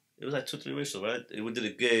 It was like 2-3 weeks ago, right? We did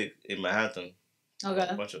a gig in Manhattan. Okay.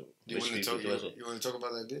 You want to talk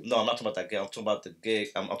about that gig? No, I'm not talking about that gig. I'm talking about the gig.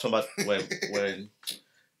 I'm talking about when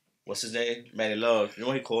what's his name? Manny Love. You know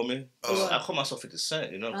what he called me? I call myself 50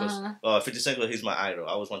 Cent, you know? Because 50 Cent, he's my idol.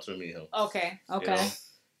 I always wanted to meet him. Okay. You know?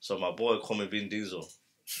 So my boy called me Vin Diesel.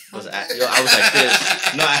 I was like this.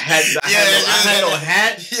 No, I had no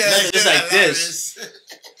hat. Yeah, just like this.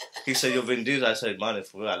 He said, "Yo, Vin Diesel." I said, "Man,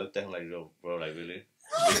 for real." I looked at him like, "Yo, bro, like really,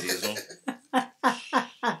 Vin Diesel."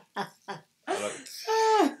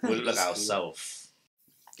 We look like ourselves.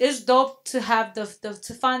 It's dope to have to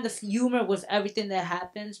find the humor with everything that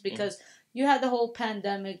happens because you had the whole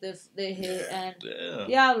pandemic that hit and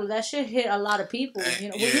that shit hit a lot of people. You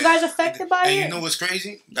know, were you guys affected by it? And you know what's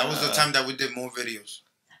crazy? That was the time that we did more videos.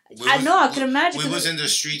 I could imagine. We was in the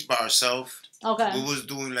streets by ourselves. Okay. We was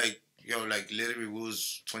doing like literally we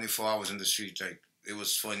was 24 hours in the streets. Like, it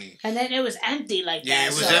was funny. And then it was empty like that. Yeah,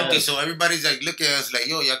 it was empty. So everybody's like looking at us like,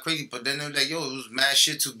 yo, y'all crazy. But then they're like, yo, it was mad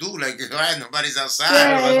shit to do. Like, right, nobody's outside.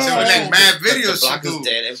 So it was like mad videos to do. Was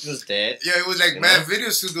dead. Everything was dead. Yeah, it was like mad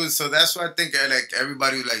videos to do. So that's why I think like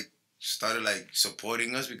everybody like started like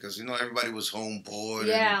supporting us because everybody was home bored.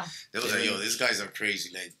 Yeah. They was like, yo, these guys are crazy.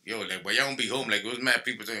 Like, yo, like, why y'all don't be home? Like, it was mad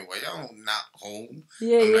people saying, why y'all not home?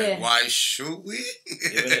 I'm like, why should we?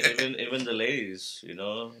 even the ladies,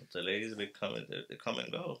 the ladies they come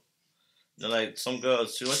and go. Like some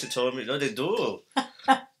girls, see what she told me? No, they do.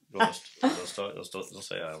 Don't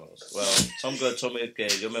say I was. Well, some girl told me que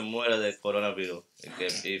yo me muera de coronavirus.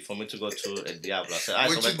 Que for me to go to El Diablo. I said,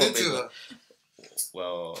 what you did to her?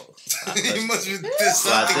 Well, you must be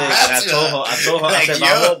something I told her, like, I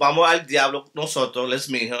said, vamos al Diablo nosotros, let's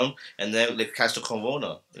meet him, and then they catch the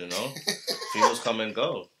corona, Females come and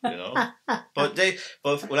go, But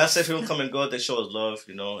when I say females come and go, they show us love,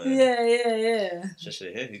 And yeah.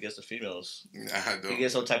 Especially him, he gets the females. Nah, he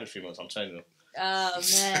gets all type of females, I'm telling you. Oh,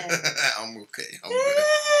 man. I'm okay. I'm good.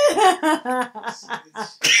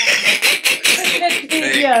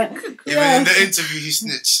 Even in the interview, he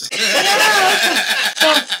snitched.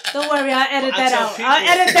 Don't worry, I'll edit that out.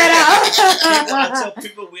 I tell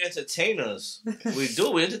people we entertainers. We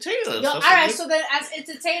entertainers. All right, so then as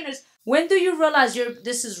entertainers, when do you realize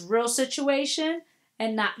this is real situation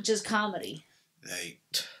and not just comedy? Like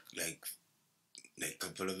a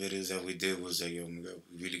couple of videos that we did was like, yo, Miguel,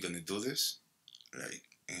 we really gonna do this? Like,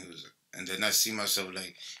 and then I see myself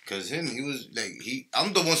like, cause he was like,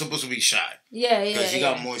 I'm the one supposed to be shy. Yeah. Cause he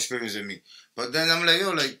got more experience than me. But then I'm like,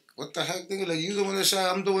 yo, like, what the heck, nigga? Like, you the one that's shy.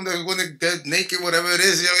 I'm the one that's gonna get naked, whatever it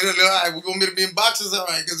is. Yo, all right, we're gonna be in boxes. All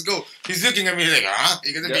right, let's go. He's looking at me he's like, huh?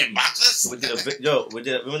 You gonna be in boxes? We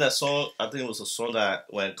did. Remember that song? I think it was a song that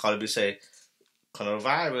when Cardi B say,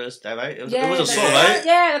 "Coronavirus," that right? It was a song, right?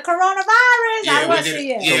 Yeah, the coronavirus. Yeah, I was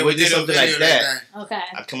seeing. Yeah, so we did something like that. Okay.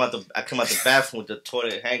 I come out the bathroom with the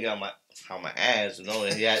toilet hanging on my ass, and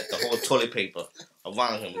he had the whole toilet paper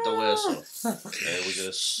around him with the whistle. And we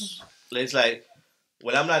just, it's like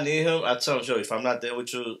when I'm not near him, I tell him, "Yo, if I'm not there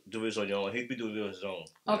with you, do it on your own." He'd be doing it on his own.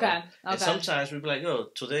 Okay. And sometimes we be like, "Yo,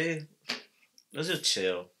 today, let's just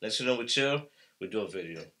chill. Next thing we chill, we do a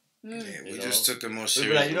video." Yeah, we just took it more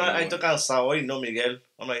serious. We be like, I took cansado. Miguel.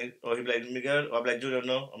 I'm like, he'd be like, Miguel. Or I'd be like, Junior,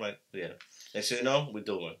 no. I'm like, yeah. Next thing you know, we're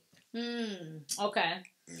doing. Okay.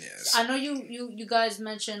 Yes. I know you guys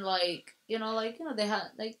mentioned they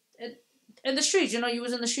had in the streets. You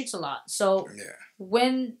was in the streets a lot. So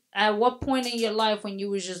at what point in your life when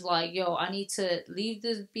you was just like, yo, I need to leave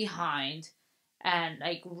this behind and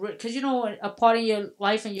like, because you know, a part of your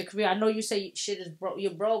life and your career, I know you say shit is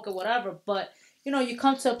you're broke or whatever, but you know, you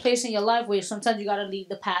come to a place in your life where sometimes you gotta leave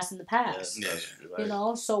the past in the past. Yeah, right. You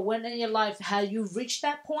know, so when in your life have you reached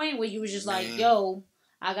that point where you was just like, yo,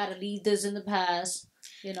 I gotta leave this in the past?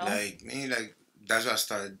 You know, like me, like that's why I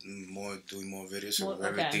started doing more videos. So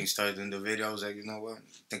everything started in the video. I was like, you know what? I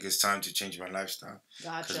think it's time to change my lifestyle.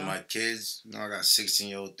 Gotcha. Because my kids, you know, I got a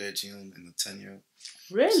 16-year-old, 13-year-old, and a 10-year-old.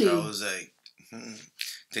 Really? So I was like, I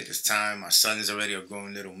think it's time. My son is already a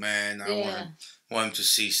grown little man. I want him to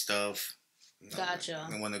see stuff. Gotcha.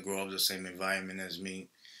 I want to grow up the same environment as me.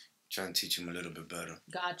 Trying to teach him a little bit better.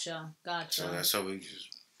 Gotcha. So that's how we just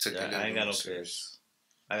took it. I ain't got no kids.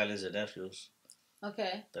 I got nieces and nephews.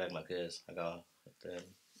 Okay. They're like my kids. I got them.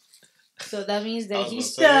 So that means that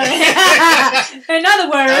he's still. In other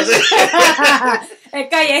words, el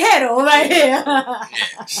callejero right here.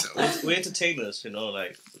 So we're entertainers, you know,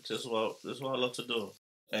 like this is what I love to do.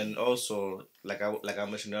 And also, like I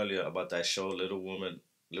mentioned earlier about that show, Little Woman.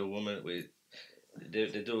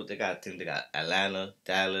 They got Atlanta,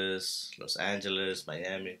 Dallas, Los Angeles,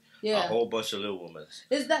 Miami, a whole bunch of Little Women.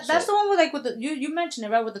 Is that's the one with the you mentioned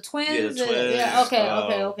it right with the twins? Yeah, the twins. Yeah,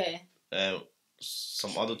 okay. And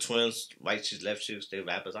some other twins, right cheeks, left cheeks, they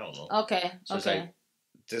rappers. I don't know. Okay, so it's like,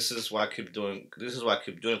 this is why I keep doing. This is why I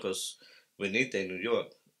keep doing because we need that in New York.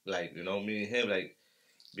 Like, you know, me and him,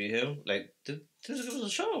 like, this is a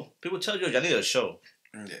show. People tell you, I need a show.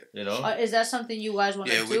 Yeah. You know? Is that something you guys want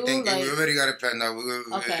to do? Yeah, we think we already got it planned out. We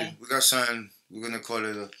got something. We're gonna call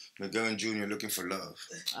it Miguel and Junior Looking for Love.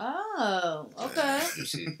 Oh, okay. Yeah.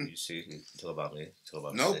 You see, talk about me.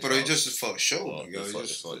 No, but it's just for a show.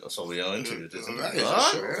 So we all interview this. I'm gonna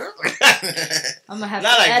have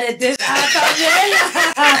to edit this out.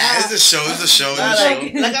 It's a show.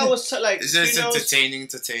 Like I was like, it's just entertaining.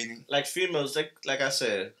 Like females, like I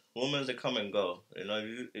said, women they come and go. You know,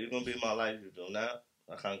 you're gonna be in my life. You do not.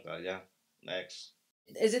 I can't go. Yeah. Next.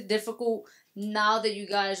 Is it difficult now that you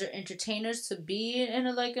guys are entertainers to be in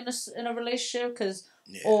a relationship?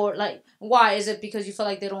 Or like, why is it because you feel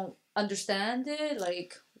like they don't understand it?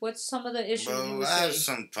 Like, what's some of the issues? Well, I have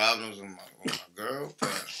some problems with my girl,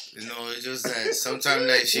 but you know, it's just that sometimes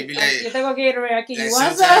like she be like, sometimes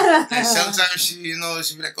she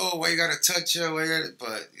be like, oh, why you gotta touch her?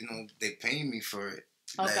 But you know, they pay me for it.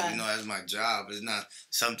 Okay. Like, you know, as my job, it's not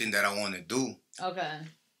something that I want to do. Okay.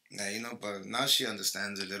 Yeah, you know, but now she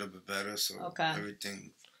understands a little bit better, so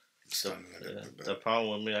everything is coming a little bit better. The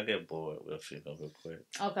problem with me, I get bored with a female real quick.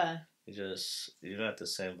 Okay. You're not the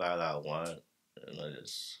same vibe I want. You know,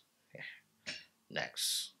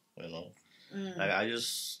 next. You know, like I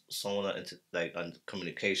just someone like on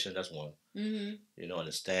communication. That's one. Mm-hmm. You know,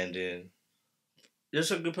 understanding.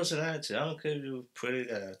 Just a good personality. I don't care if you're pretty,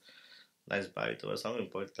 got a nice body to us. I don't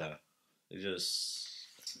import that.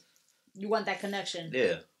 You want that connection.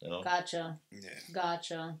 Yeah, you know. Gotcha. Yeah.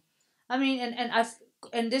 Gotcha. I mean, and I've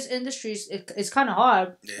in this industry, it's kind of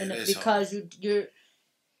hard, because you're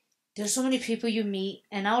there's so many people you meet,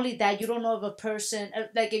 and not only that, you don't know if a person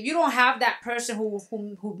like if you don't have that person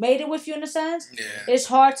who made it with you in a sense. Yeah. It's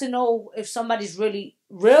hard to know if somebody's really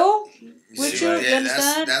real with you. Yeah, you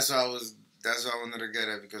understand? That's what I wanted to get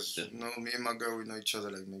at because you know me and my girl we know each other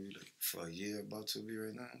like maybe like for a year about to be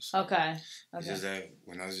right now. So Okay. It's just that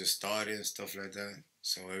when I was just starting and stuff like that,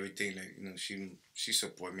 so everything like you know she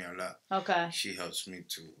support me a lot. Okay. She helps me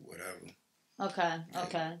to whatever. Okay.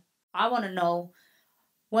 I want to know,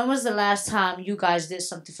 when was the last time you guys did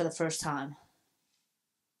something for the first time?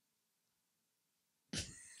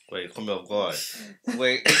 Wait, come on, God.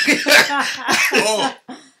 Wait. Oh.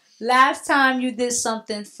 Last time you did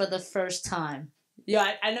something for the first time. Yo,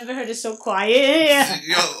 I never heard it so quiet.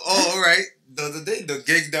 Yo, all right. The other day, the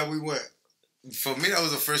gig that we went, for me, that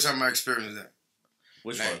was the first time I experienced that.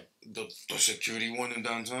 Which like, one? The security one in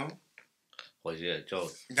downtown. Oh, yeah,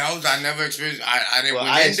 Joe. That was, I never experienced. I didn't went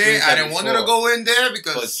in there. I didn't want to go in there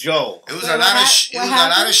because but Joe, it was a lot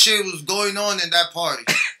of shit was going on in that party.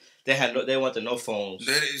 They wanted no phones.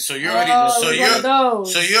 So you already know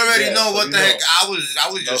what the heck. I was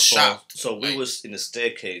just shocked. So we was in the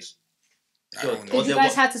staircase. Did you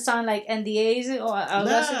guys have to sign like NDAs or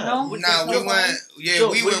no? We went. Yeah,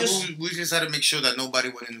 we went. We just had to make sure that nobody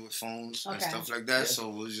went in with phones and stuff like that. Yeah. So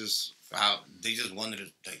it was just they just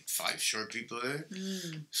wanted like 5 short people there.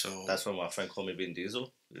 So that's when my friend called me Vin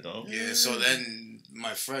Diesel. You know. Yeah. So then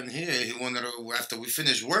my friend here, he wanted to after we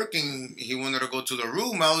finished working, he wanted to go to the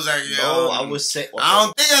room. I was like, yo, I would say. I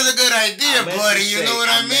don't think that's a good idea, buddy. You know what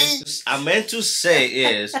I mean? I meant to say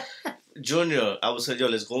is. Junior, I was saying, yo,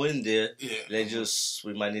 let's go in there. Yeah.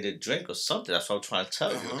 We might need a drink or something. That's what I'm trying to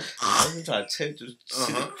tell you. I wasn't trying to tell you to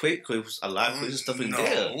see the quick, because it was a lot of crazy stuff in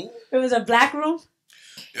there. It was a black room?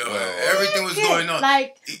 Yo, everything was going on.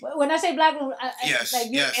 Like, when I say black room, yes, like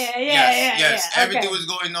yes. Everything was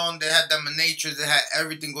going on. They had them miniatures. They had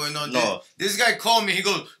everything going on. No. This guy called me. He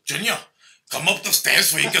goes, Junior, come up the stairs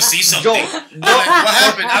so you can see something. Yo, I'm like, what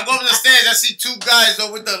happened? I go up the stairs. I see two guys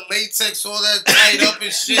with the latex, all that tied up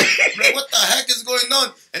and shit. I'm like, what the heck is going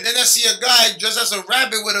on? And then I see a guy dressed as a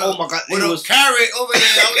rabbit with a carrot over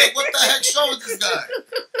there. I was like, what the heck show is this guy?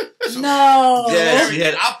 So, no.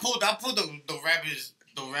 Yes, I pulled the rabbit's.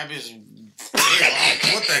 What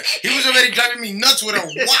the? He was already driving me nuts with a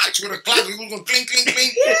watch, with a clock. He was going clink, clink,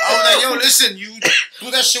 clink. I was like, yo, listen, you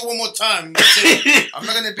do that shit one more time. I'm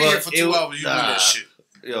not gonna be here for 2 hours. You do that shit.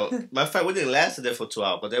 Yo, matter of fact, we didn't last there for 2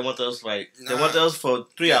 hours, but they wanted us they wanted us for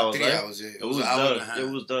 3 hours. 3 right? hours. Yeah. It was done.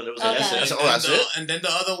 It was done. It was that's it. And then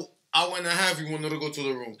the other hour and a half, you wanted to go to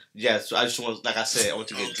the room. Yeah, so I just want, like I said, I want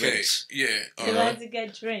to get drinks. Yeah. You wanted to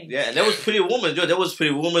get drinks. Yeah, and there was pretty women. Yo, there was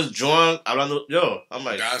pretty women drunk. I'm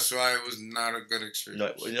like, that's why it was not a good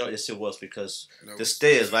experience. No, yes, it was because the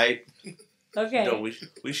stairs, right? Okay.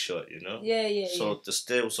 We short, Yeah. So the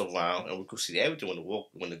stairs was around, and we could see everything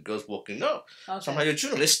when the girls walking up. Okay. So I'm like,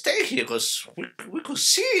 yo, let's stay here because we could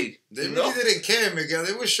see. They really didn't care, Miguel.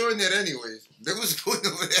 They were showing it anyways. They was going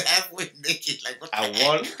over there halfway naked. Like, what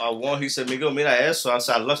the I won. He said, Miguel, mira eso. I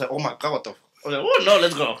said, I lost. Like, oh my God, what the? I was like, oh no,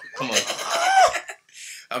 let's go. Come on.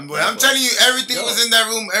 I'm telling you, everything was in that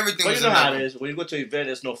room. Everything was in that room. But you know how it is. When you go to an event,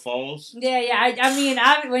 there's no phones. Yeah. I mean,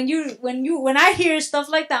 when I hear stuff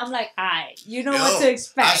like that, I'm like, alright, you know what to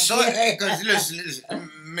expect. I saw it because listen,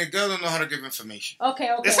 Miguel don't know how to give information. Okay.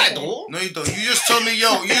 Yes, I do. No, you don't. You just told me,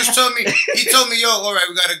 yo. He told me, yo. All right,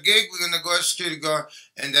 we got a gig. We're gonna go as security guard,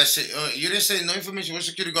 and that's it. You didn't say no information. We're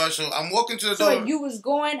security guard, so I'm walking to the door. So you was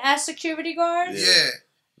going as security guard? Yeah.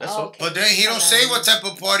 But then he don't say what type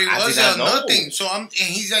of party it was or nothing. So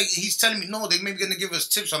he's telling me, no, they may be gonna give us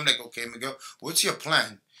tips. I'm like, okay, Miguel, what's your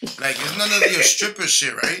plan? Like, it's none of your stripper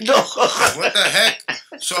shit, right? No. Like, what the heck?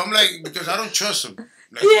 So I'm like, because I don't trust him.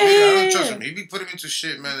 Like, I don't trust him. He be putting me into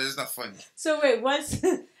shit, man. It's not funny. So wait,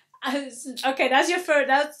 okay, that's your first.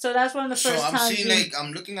 That's one of the first times. So I'm seeing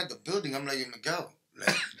I'm looking at the building. I'm like, yo, Miguel.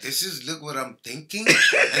 Like, look what I'm thinking,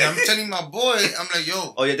 and I'm telling my boy, I'm like,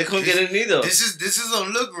 yo. Oh yeah, they couldn't get in either. This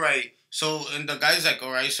don't look right. So, and the guy's like,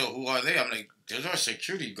 all right, so who are they? I'm like, those are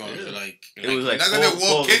security guards. Yeah. Like, it was like, we're not gonna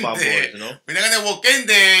walk in there. Boys, We're not gonna walk in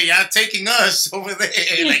there. Y'all taking us over there.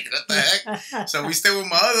 Like, what the heck? So we stayed with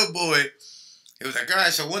my other boy. It was like, all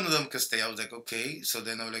right, so one of them could stay. I was like, okay. So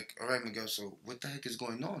then I was like, all right, Miguel, so what the heck is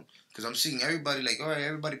going on? Because I'm seeing everybody like, all right,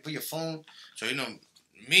 everybody put your phone. So,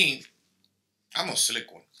 me, I'm a slick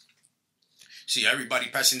one. See everybody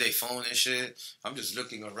passing their phone and shit. I'm just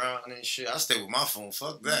looking around and shit. I stay with my phone.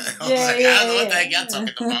 Fuck that. I was like, I don't know what the heck y'all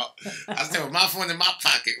talking about. I stay with my phone in my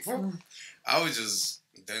pocket. I was just,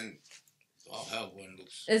 then, oh, hell, went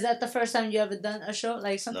loose. Is that the first time you ever done a show?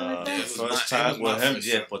 Like something like that? The first time with him,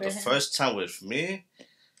 yeah. But the first time with me,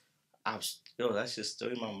 that's just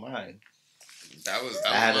still in my mind. I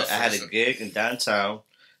had a gig in downtown.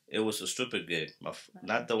 It was a stripper gig.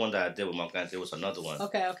 Not the one that I did with my guys. It was another one.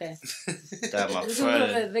 Okay. That my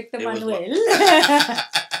friend. Victor Manuel.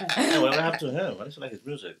 What happened to him? I just like his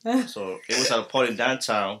music. So it was at a party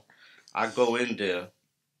downtown. I go in there,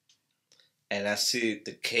 and I see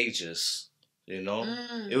the cages.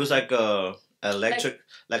 It was like a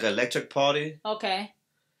electric party. Okay.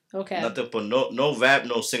 Nothing but no rap,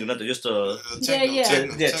 no singing, nothing. Just techno.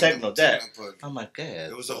 That. I'm like, God.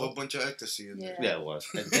 There was a whole bunch of ecstasy in there. Yeah, it was.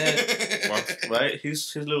 And then, right,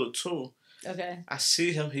 he's little too. Okay. I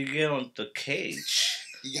see him. He get on the cage.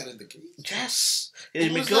 He got in the cage. Yes. You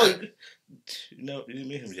didn't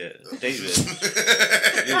meet him yet, David.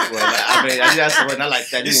 I just went not like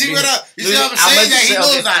that. You see what I'm saying? That he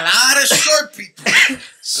knows a lot of short people.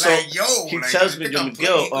 So he tells me,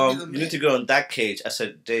 Miguel, you need to go on that cage. I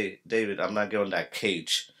said, David, I'm not going on that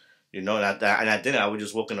cage. And I didn't. I was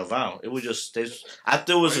just walking around. It was just. I thought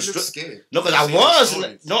it was a strip. No, because I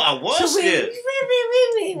was. No, I was scared.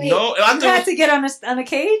 Wait. No, you had to get on a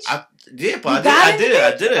cage. But I did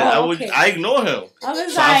it. Oh, I ignored him. I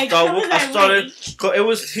started. It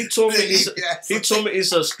was. He told me. He told me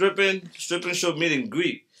it's a stripping show meet and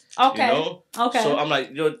greet. Okay. You know? Okay. So I'm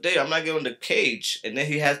like, yo, Dave, I'm not getting the cage. And then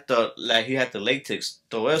he had the latex,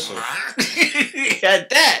 todo eso. He had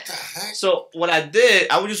that. So what I did,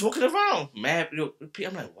 I was just walking around. Man,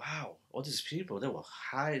 I'm like, wow, all these people, they were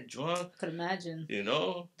high, drunk. Could imagine. You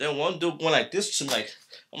know? Then one dude went like this to me, like,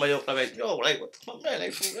 I'm like, yo, like, what the fuck, man?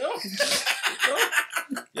 Like, for real?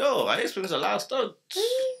 Yo, I experienced a lot of stuff.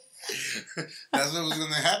 That's what was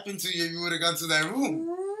gonna happen to you if you would have gone to that room.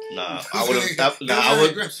 Nah, I would have.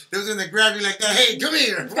 They was gonna grab you like that. Hey, come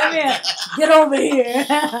here. Come here. Get over here.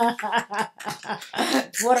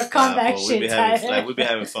 What a comeback shit. We be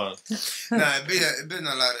having fun. Nah, it been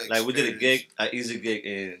a lot of. Like we did a gig, an easy gig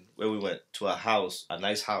in where we went to a house, a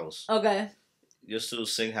nice house. Okay. Used to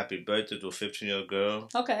sing happy birthday to a 15-year-old girl.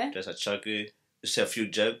 Okay. Just a Chucky. Just a few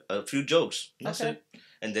jokes. That's it.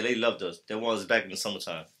 And they loved us. They want us back in the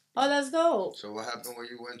summertime. Oh, that's dope. So what happened when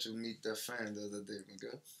you went to meet that fan the other day,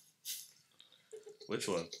 Miguel? Which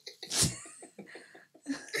one?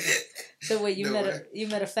 So wait, you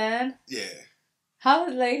met a fan? Yeah. How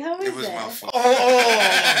is that? It was my fault.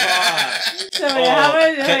 Oh, so how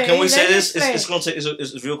is can we say this? It's gonna take.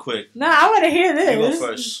 It's real quick. No, I want to hear this. You go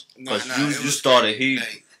first. Because you started.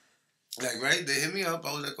 Like, right? They hit me up.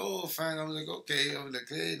 I was like, oh, fine. I was like, okay. I was like,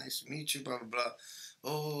 hey, nice to meet you. Blah blah blah.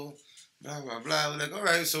 Oh, blah blah blah. I was like, all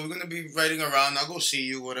right. So we're gonna be riding around. I'll go see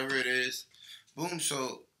you. Whatever it is. Boom.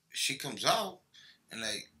 So she comes out and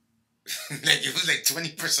like it was like 20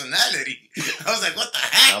 personality. I was like, what the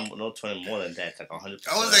heck? No, 20 more than that, like 100%.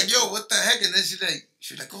 I was like, yo, what the heck? And then she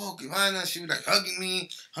was like, oh, Giovanna. She was like hugging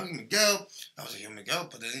Miguel. I was like, yo, Miguel.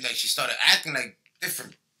 But then like she started acting like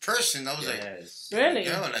different person. I was like, really?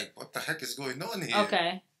 Miguel, like, what the heck is going on here?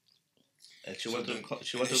 Okay. And she went to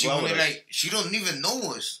like, she don't even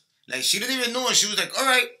know us. Like, she didn't even know us. She was like, all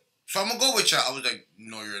right, so I'm gonna go with you. I was like,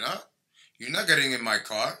 no, you're not. You're not getting in my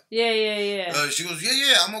car. Yeah. She goes,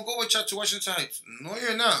 yeah, I'm gonna go with you to Washington Heights. No,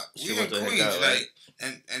 you're not. We in Queens, out, right?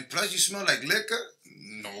 And plus you smell like liquor.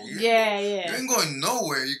 No, you you ain't going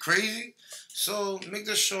nowhere. You crazy? So make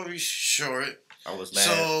the story short. I was mad.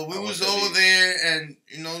 So we was over there, and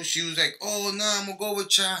you know she was like, "Oh no, I'm gonna go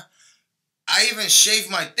with ya." I even shaved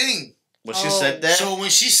my thing. When she said that. So when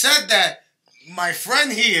she said that, my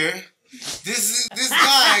friend here, this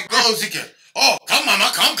guy goes, he can. Oh, come,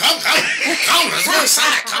 mama, come, let's go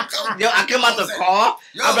inside, come. Yo, I came out the car.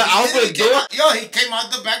 Yo, I'm like, I was gonna do it. Yo, he came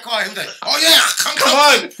out the back car. He was like, oh yeah, come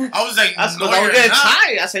on. I was like, I was getting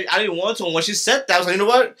tired. I said, I didn't want to. And when she said that, I was like, you know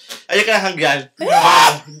what? I got hungry. I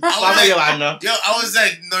was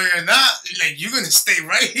like, no, you're not. Like, you're gonna stay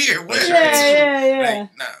right here. Yeah.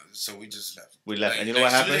 Like, nah. So we just left. We left, like, and you know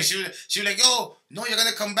what happened? She was like, yo, no, you're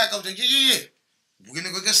gonna come back. I was like, yeah. We're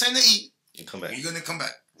gonna go get something to eat. You come back. You're gonna come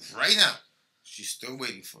back right now. She's still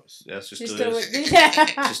waiting for us. Yeah, she's still is. waiting.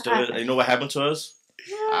 She's still is. And you know what happened to us?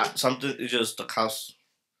 Something is just the cops.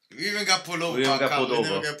 We even got pulled over. We never got pulled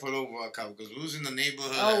over by a cop because we was in the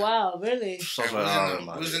neighborhood. Oh wow, really?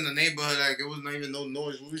 We was in the neighborhood like it was not even no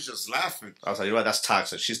noise. We was just laughing. I was like, you know what? That's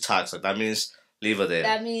toxic. She's toxic. That means leave her there.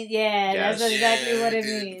 That means that's exactly what it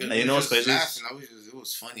means. And you know what's crazy? It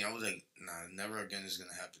was funny. I was like, nah, never again is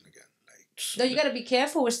gonna happen again. No, you gotta be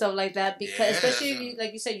careful with stuff like that because especially if you,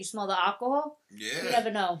 like you said, you smell the alcohol. Yeah. You never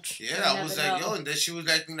know. Yeah, I was like, yo, and then she was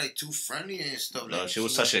acting like too friendly and stuff. No, like, she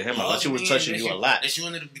was touching him. I thought she was touching you a lot. And she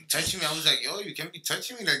wanted to be touching me. I was like, yo, you can't be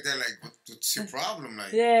touching me like that. Like, what's your problem?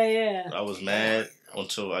 Like, yeah. I was mad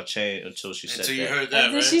until I changed. Until she said that. Until you heard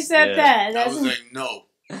that, right? She said that. I was like, no.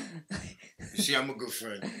 See, I'm a good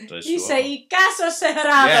friend. He said, "Y caso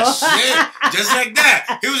cerrado." Yes, yeah, just like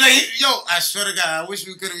that. He was like, yo, I swear to God, I wish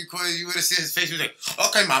we could have recorded. You would have seen his face. He was like,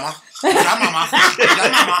 okay, mama. Ya, mama.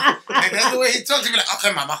 Like, that's the way he talks. He was like,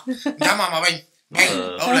 okay, mama. Ya, mama, ven.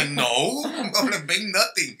 I was like, no. I'm like, ven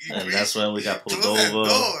nothing. And that's when we got pulled over.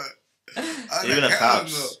 Even the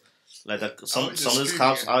cops. Like some of these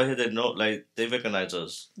cops out here, they know, like, they recognize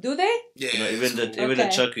us. Do they? Yeah. You know, even the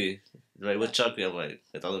Chucky. Like with Chucky, I'm like,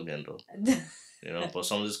 está durmiendo. You know, but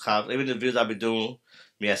some of these cops, even the videos I be doing,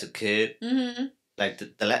 me as a kid, like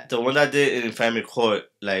the one I did in family court,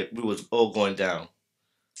 like we was all going down.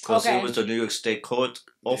 Because it was the New York State court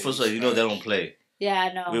officer, you know they don't play. Yeah,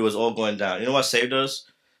 I know. We was all going down. You know what saved us?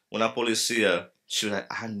 When our policia, she was like,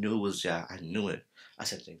 I knew it was ya. I knew it. I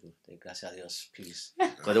said, thank you. Gracias a Dios, please.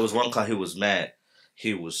 Because there was one car, he was mad.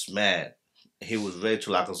 He was ready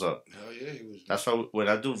to lock us up. Hell yeah, he was. That's why when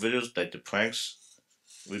I do videos like the pranks,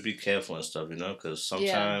 we be careful and stuff, you know, because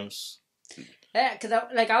sometimes. Yeah, because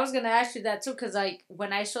I was gonna ask you that too, because like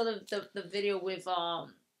when I saw the video with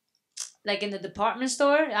like in the department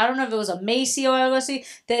store, I don't know if it was a Macy or algo así,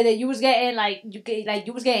 that you was getting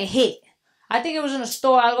you was getting hit. I think it was in a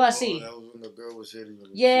store, algo así. That was when the girl was hitting him.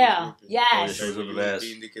 Yeah, yes. She was with the best.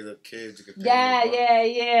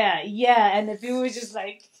 Yeah. And if you was just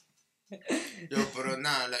like... Yo, but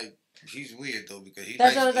nah, like, he's weird, though, because he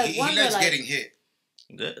That's likes, what I was he likes getting hit.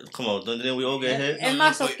 Come on, didn't we all get hit? El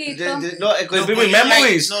masoquito. No, it could be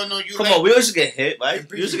memories. Come on, we used to get hit, right?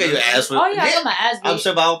 You used to get your ass whipped. Oh, yeah, I got my ass beat. I'm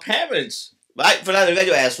saying about our parents. Right? Fernando, you got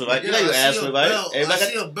your ass whipped, right? You got your ass whipped, right? I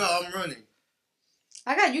see a bell, I'm running.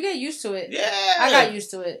 You get used to it. Yeah. I got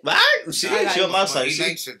used to it. Right? See, she on my side. He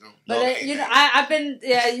likes it, though. But, you know, I've been,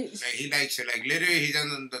 yeah. Like, he likes it. Like, literally, he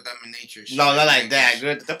doesn't do dominatrix shit. No, not like that.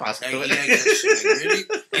 Good. Like, he likes that shit. Like, really?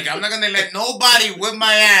 Like, I'm not gonna let nobody whip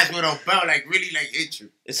my ass with a belt, like, really, like, hit you.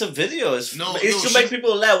 It's a video. It's to make she...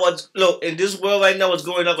 people laugh. Look, in this world right now, what's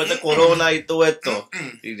going on with the corona y todo esto.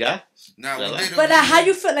 Yeah? Nah, but how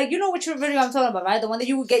you feel, like, you know which video I'm talking about, right? The one that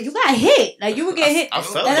you got hit. Like, you would get hit. I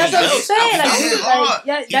felt and that's what I'm saying.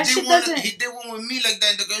 Like, that shit doesn't... He did one with me like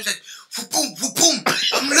that, and the girl was like, boom, boom.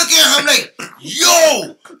 I'm looking at him like,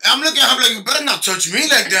 yo! I'm looking at him like, you better not touch me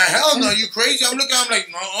like that. Hell no, you crazy? I'm looking at him like,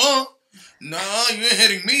 no, you ain't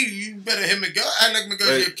hitting me. You better hit Miguel. Act like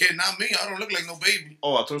Miguel's your kid, not me. I don't look like no baby.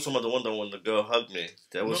 Oh, I told you about the one that when the girl hugged me.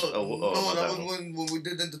 That was that was when we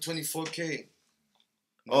did the 24K.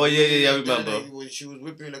 Oh yeah, I remember. When she was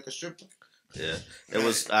whipping like a stripper. Yeah, it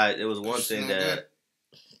was one thing that,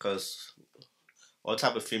 because all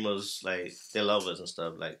type of females, like, they love us and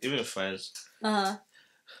stuff, like, even friends.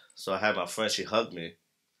 So I had my friend, she hugged me.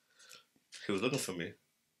 He was looking for me.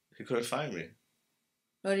 He couldn't find me.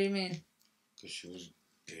 What do you mean? Because she was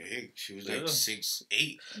big. She was like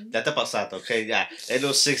 6'8". That te pasaste, okay? Yeah. It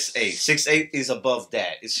was 6'8". 6'8" is above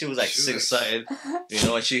that. She was like 6 something, you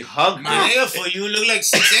know, and she hugged me. Yeah, for you look like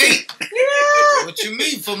 6'8". Yeah. What you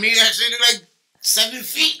mean? For me, that shit look like 7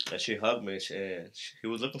 feet. And she hugged me, and he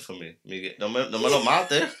was looking for me. Miguel, no me lo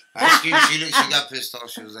mate. She got pissed off.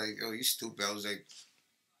 She was like, "Oh, you stupid." I was like,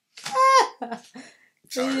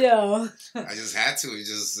 sorry. Yo. I just had to.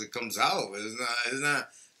 It comes out. It's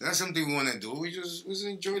not something we want to do. We just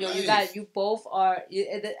enjoy life. You both are,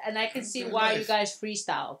 and I can see why you guys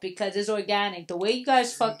freestyle, because it's organic. The way you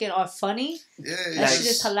guys fucking are funny, that shit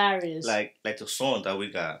is hilarious. Like the song that we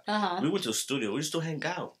got. We went to the studio. We used to hang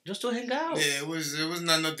out. Yeah, it was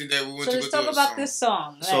not nothing that we went to go do. So let's talk about this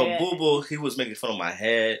song. So Boo Boo, he was making fun of my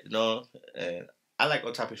head, you know, and I like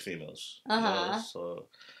all type of females. You know, so.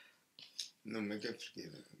 No, make it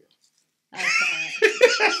forget it. Okay.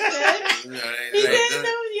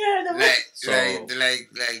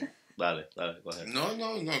 Dale, go ahead. No,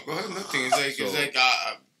 go ahead. Nothing. It's like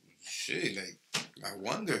shit. Like, I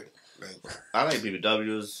wonder. Like, I like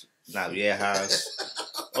BBWs, Naviejas,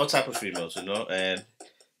 all type of females, you know. And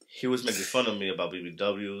he was making fun of me about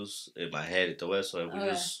BBWs in my head at the West, so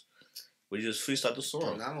we just freestyle the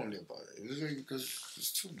song. Not only about it. It was like because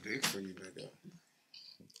it's too big for you, like that.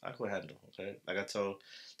 I could handle, okay? Like I told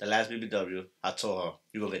the last BBW, I told her,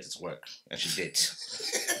 "You gonna get this work," and she did.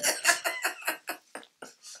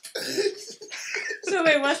 So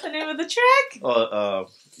wait, what's the name of the track?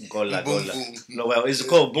 Gola. No, well, it's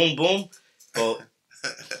called Boom Boom or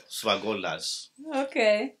Swagolas.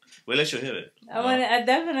 Okay. We'll let you hear it. I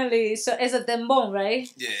definitely. So it's a dembon, right?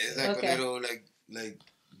 Yeah, it's like a little like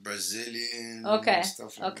Brazilian.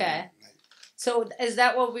 Stuff like that. So is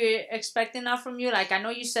that what we're expecting now from you? Like, I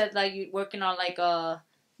know you said like you're working on like a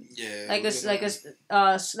it's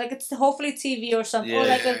hopefully TV or something, or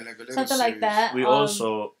like something like that. We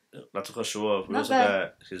also not to cut you off. We also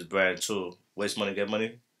got his brand too. Waste money, get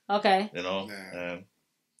money. Okay. You know. Yeah.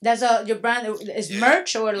 That's your brand is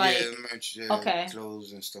merch or like merch. Yeah, okay.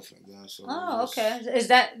 Clothes and stuff like that. So okay. Is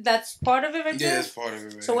that's part of it right there? Yeah, it's part of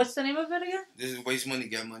it. Right so what's the name of it again? This is Waste Money,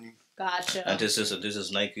 Get Money. Gotcha. And this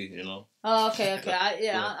is Nike, you know. Oh, okay.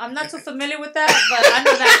 I'm not too familiar with that, but I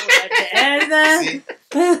know that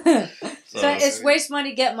word. So it's waste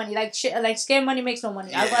money, get money. Like shit, like scare money makes no money.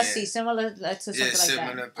 Yeah. I want to see similar to something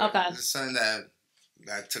like that. Okay. It's something that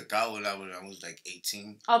I took out when I was like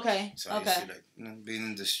 18. Okay. So I used to like being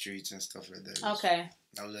in the streets and stuff like that. Okay.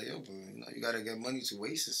 I was like, yo, but you gotta get money to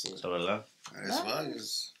waste it. So that's why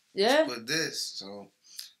just put this. So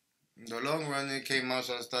in the long run, it came out.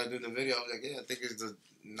 So I started doing the video. I was like, I think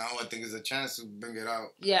it's a chance to bring it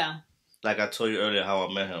out. Yeah. Like I told you earlier, how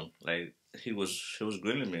I met him. Like he was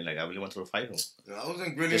grilling me. Like I really wanted to fight him. I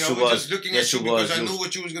wasn't grilling. I was just looking at you because I knew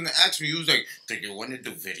what you was gonna ask me. You was like, "Do you want to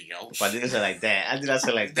do videos?" But I didn't say like that. I did not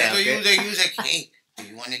say like that. So you was like, "Hey, do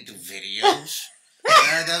you want to do videos?"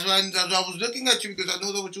 Yeah, that's why I was looking at you because I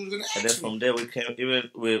know that what you was gonna ask. And then from there we came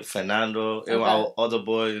even with Fernando, even our other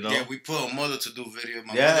boy, you know. Yeah, we put a mother to do video.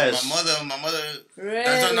 My mother. Really?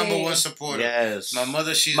 That's our number one supporter. Yes. My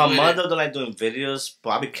mother, don't like doing videos,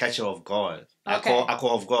 but I be catching her off guard. Okay. I call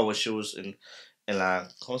her off guard when she was in la,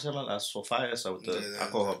 ¿cómo se llama? La sofá esa with the, I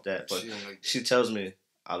call her up that, but she tells me,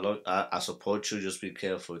 I support you, just be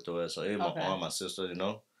careful with it. So even my mom, my sister, you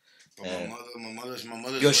know. But my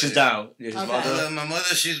mother. Yo, she's down. Yeah, my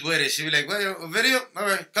mother, she's with it. She be like, "Well, a video? All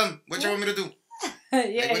right, come. What you want me to do?"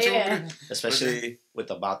 Yeah. Especially with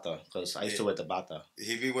the bata, because I used to wear the bata.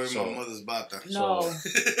 He be wearing my mother's bata. No. So,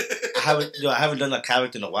 I haven't done a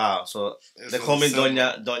character in a while, so they call me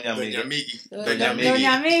Doña Migi. Doña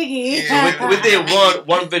Migi. So we did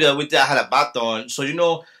one video. I had a bata on. So you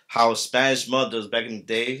know how Spanish mothers back in the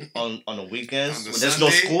day on the weekends when there's no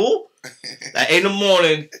school, like 8 in the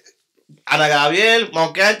morning. Ana Gabriel,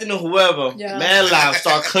 Mark Anthony, whoever, man,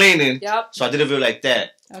 start cleaning. Yep. So I did a video like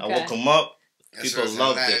that. I woke him up. People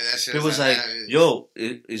loved it. People was like, "Yo,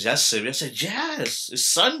 is that serious?" I said, "Yes, it's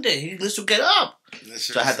Sunday. He needs to get up."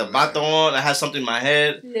 So I had the bata on. I had something in my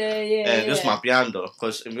head. And just mapeando.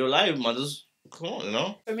 Because in real life, mothers, come on, you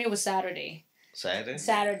know. For me, it was Saturday.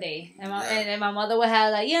 Saturday. And my mother would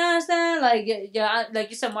have like, you understand, like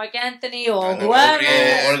you said, Mark Anthony or whoever,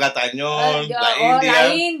 Olga Tañón,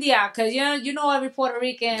 La India, because you know every Puerto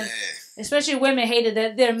Rican, especially women,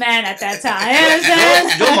 hated their man at that time. You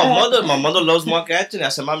understand? My mother loves Mark Anthony. I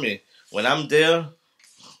said, "Mommy, when I'm there,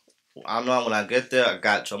 I know when I get there, I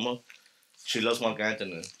got you." She loves Mark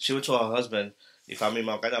Anthony. She would tell her husband, "If I meet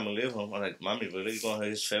Mark Anthony, I'm gonna leave him." I'm like, "Mommy, really? You gonna hurt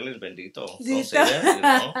his feelings, bendito? Don't say that, you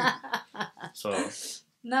know." So.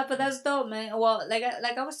 No, but that's dope, man. Well, like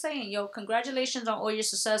I was saying, yo, congratulations on all your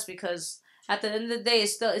success, because at the end of the day,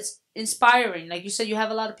 it's inspiring. Like you said, you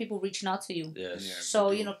have a lot of people reaching out to you. Yes. Yeah,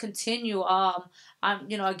 so continue. I'm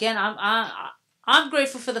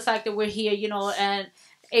grateful for the fact that we're here, and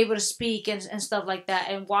able to speak and stuff like that,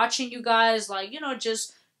 and watching you guys, like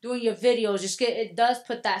just doing your videos, it does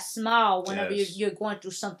put that smile whenever you're going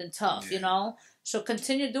through something tough, So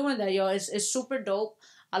continue doing that, yo. It's super dope.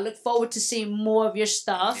 I look forward to seeing more of your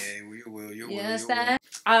stuff. Yeah, you will. You understand?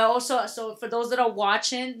 I also, so for those that are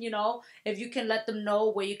watching, if you can let them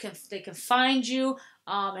know where they can find you,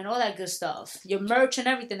 and all that good stuff, your merch and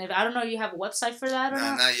everything. If I don't know, you have a website for that or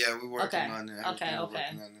not? Not yet. We're working on it. Okay.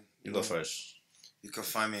 You go first. You can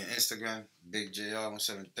find me on Instagram,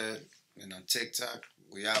 BigJR173, and on TikTok.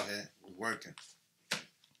 We out here. We're working.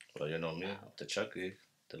 Well, you know me, the Chucky,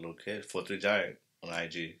 the little kid, 43Giant on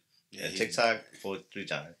IG. Yeah, and TikTok,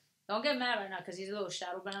 43Giant. Don't get mad right now, because he's a little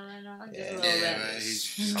shadow bound right now. Just a little bit. Man,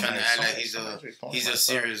 he's trying to act like he's a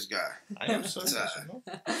serious guy. I am serious.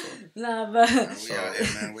 Nah, but we out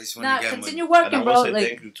here, man. Continue working, and I bro. Say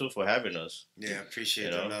thank you too for having us. Yeah,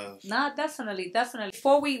 appreciate the love. Nah, definitely.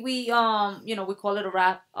 Before we we call it a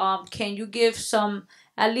wrap. Can you give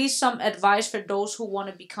at least some advice for those who want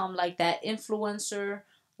to become like that influencer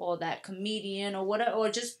or that comedian or whatever, or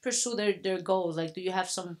just pursue their goals? Like, do you have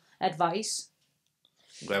some advice?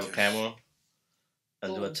 Grab a camera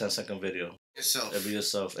and do a 10-second video. Be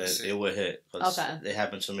yourself, and it will hit. It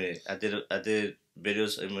happened to me. I did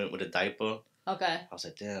videos even with a diaper. Okay. I was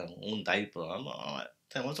like, damn, un diaper. I'm like,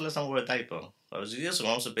 damn, when's the last time I wore a diaper? I was years ago.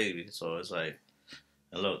 I was a baby, so it's like,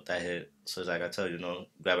 and look, that hit. So it's like I tell you,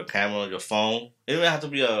 grab a camera, your phone. It don't have to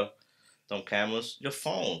be them cameras. Your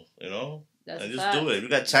phone, That's and just do it. You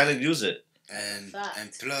got time to use it. And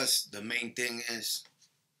plus, the main thing is,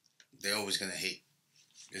 they're always gonna hate.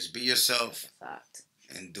 Just be yourself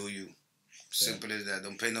and do you. Simple as that.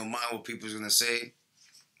 Don't pay no mind what people's gonna say.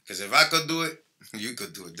 Because if I could do it, you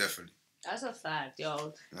could do it, definitely. That's a fact,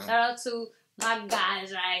 yo. Shout out to my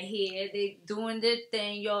guys right here. They doing their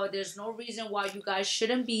thing, yo. There's no reason why you guys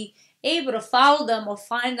shouldn't be able to follow them or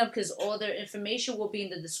find them, because all their information will be in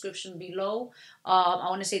the description below. I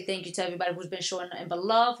want to say thank you to everybody who's been showing nothing but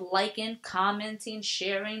love, liking, commenting,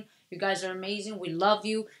 sharing. You guys are amazing. We love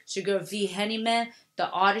you. It's your girl V-Henny, man. The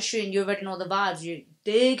Artistry, and you already know the vibes. You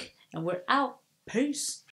dig, and we're out. Peace.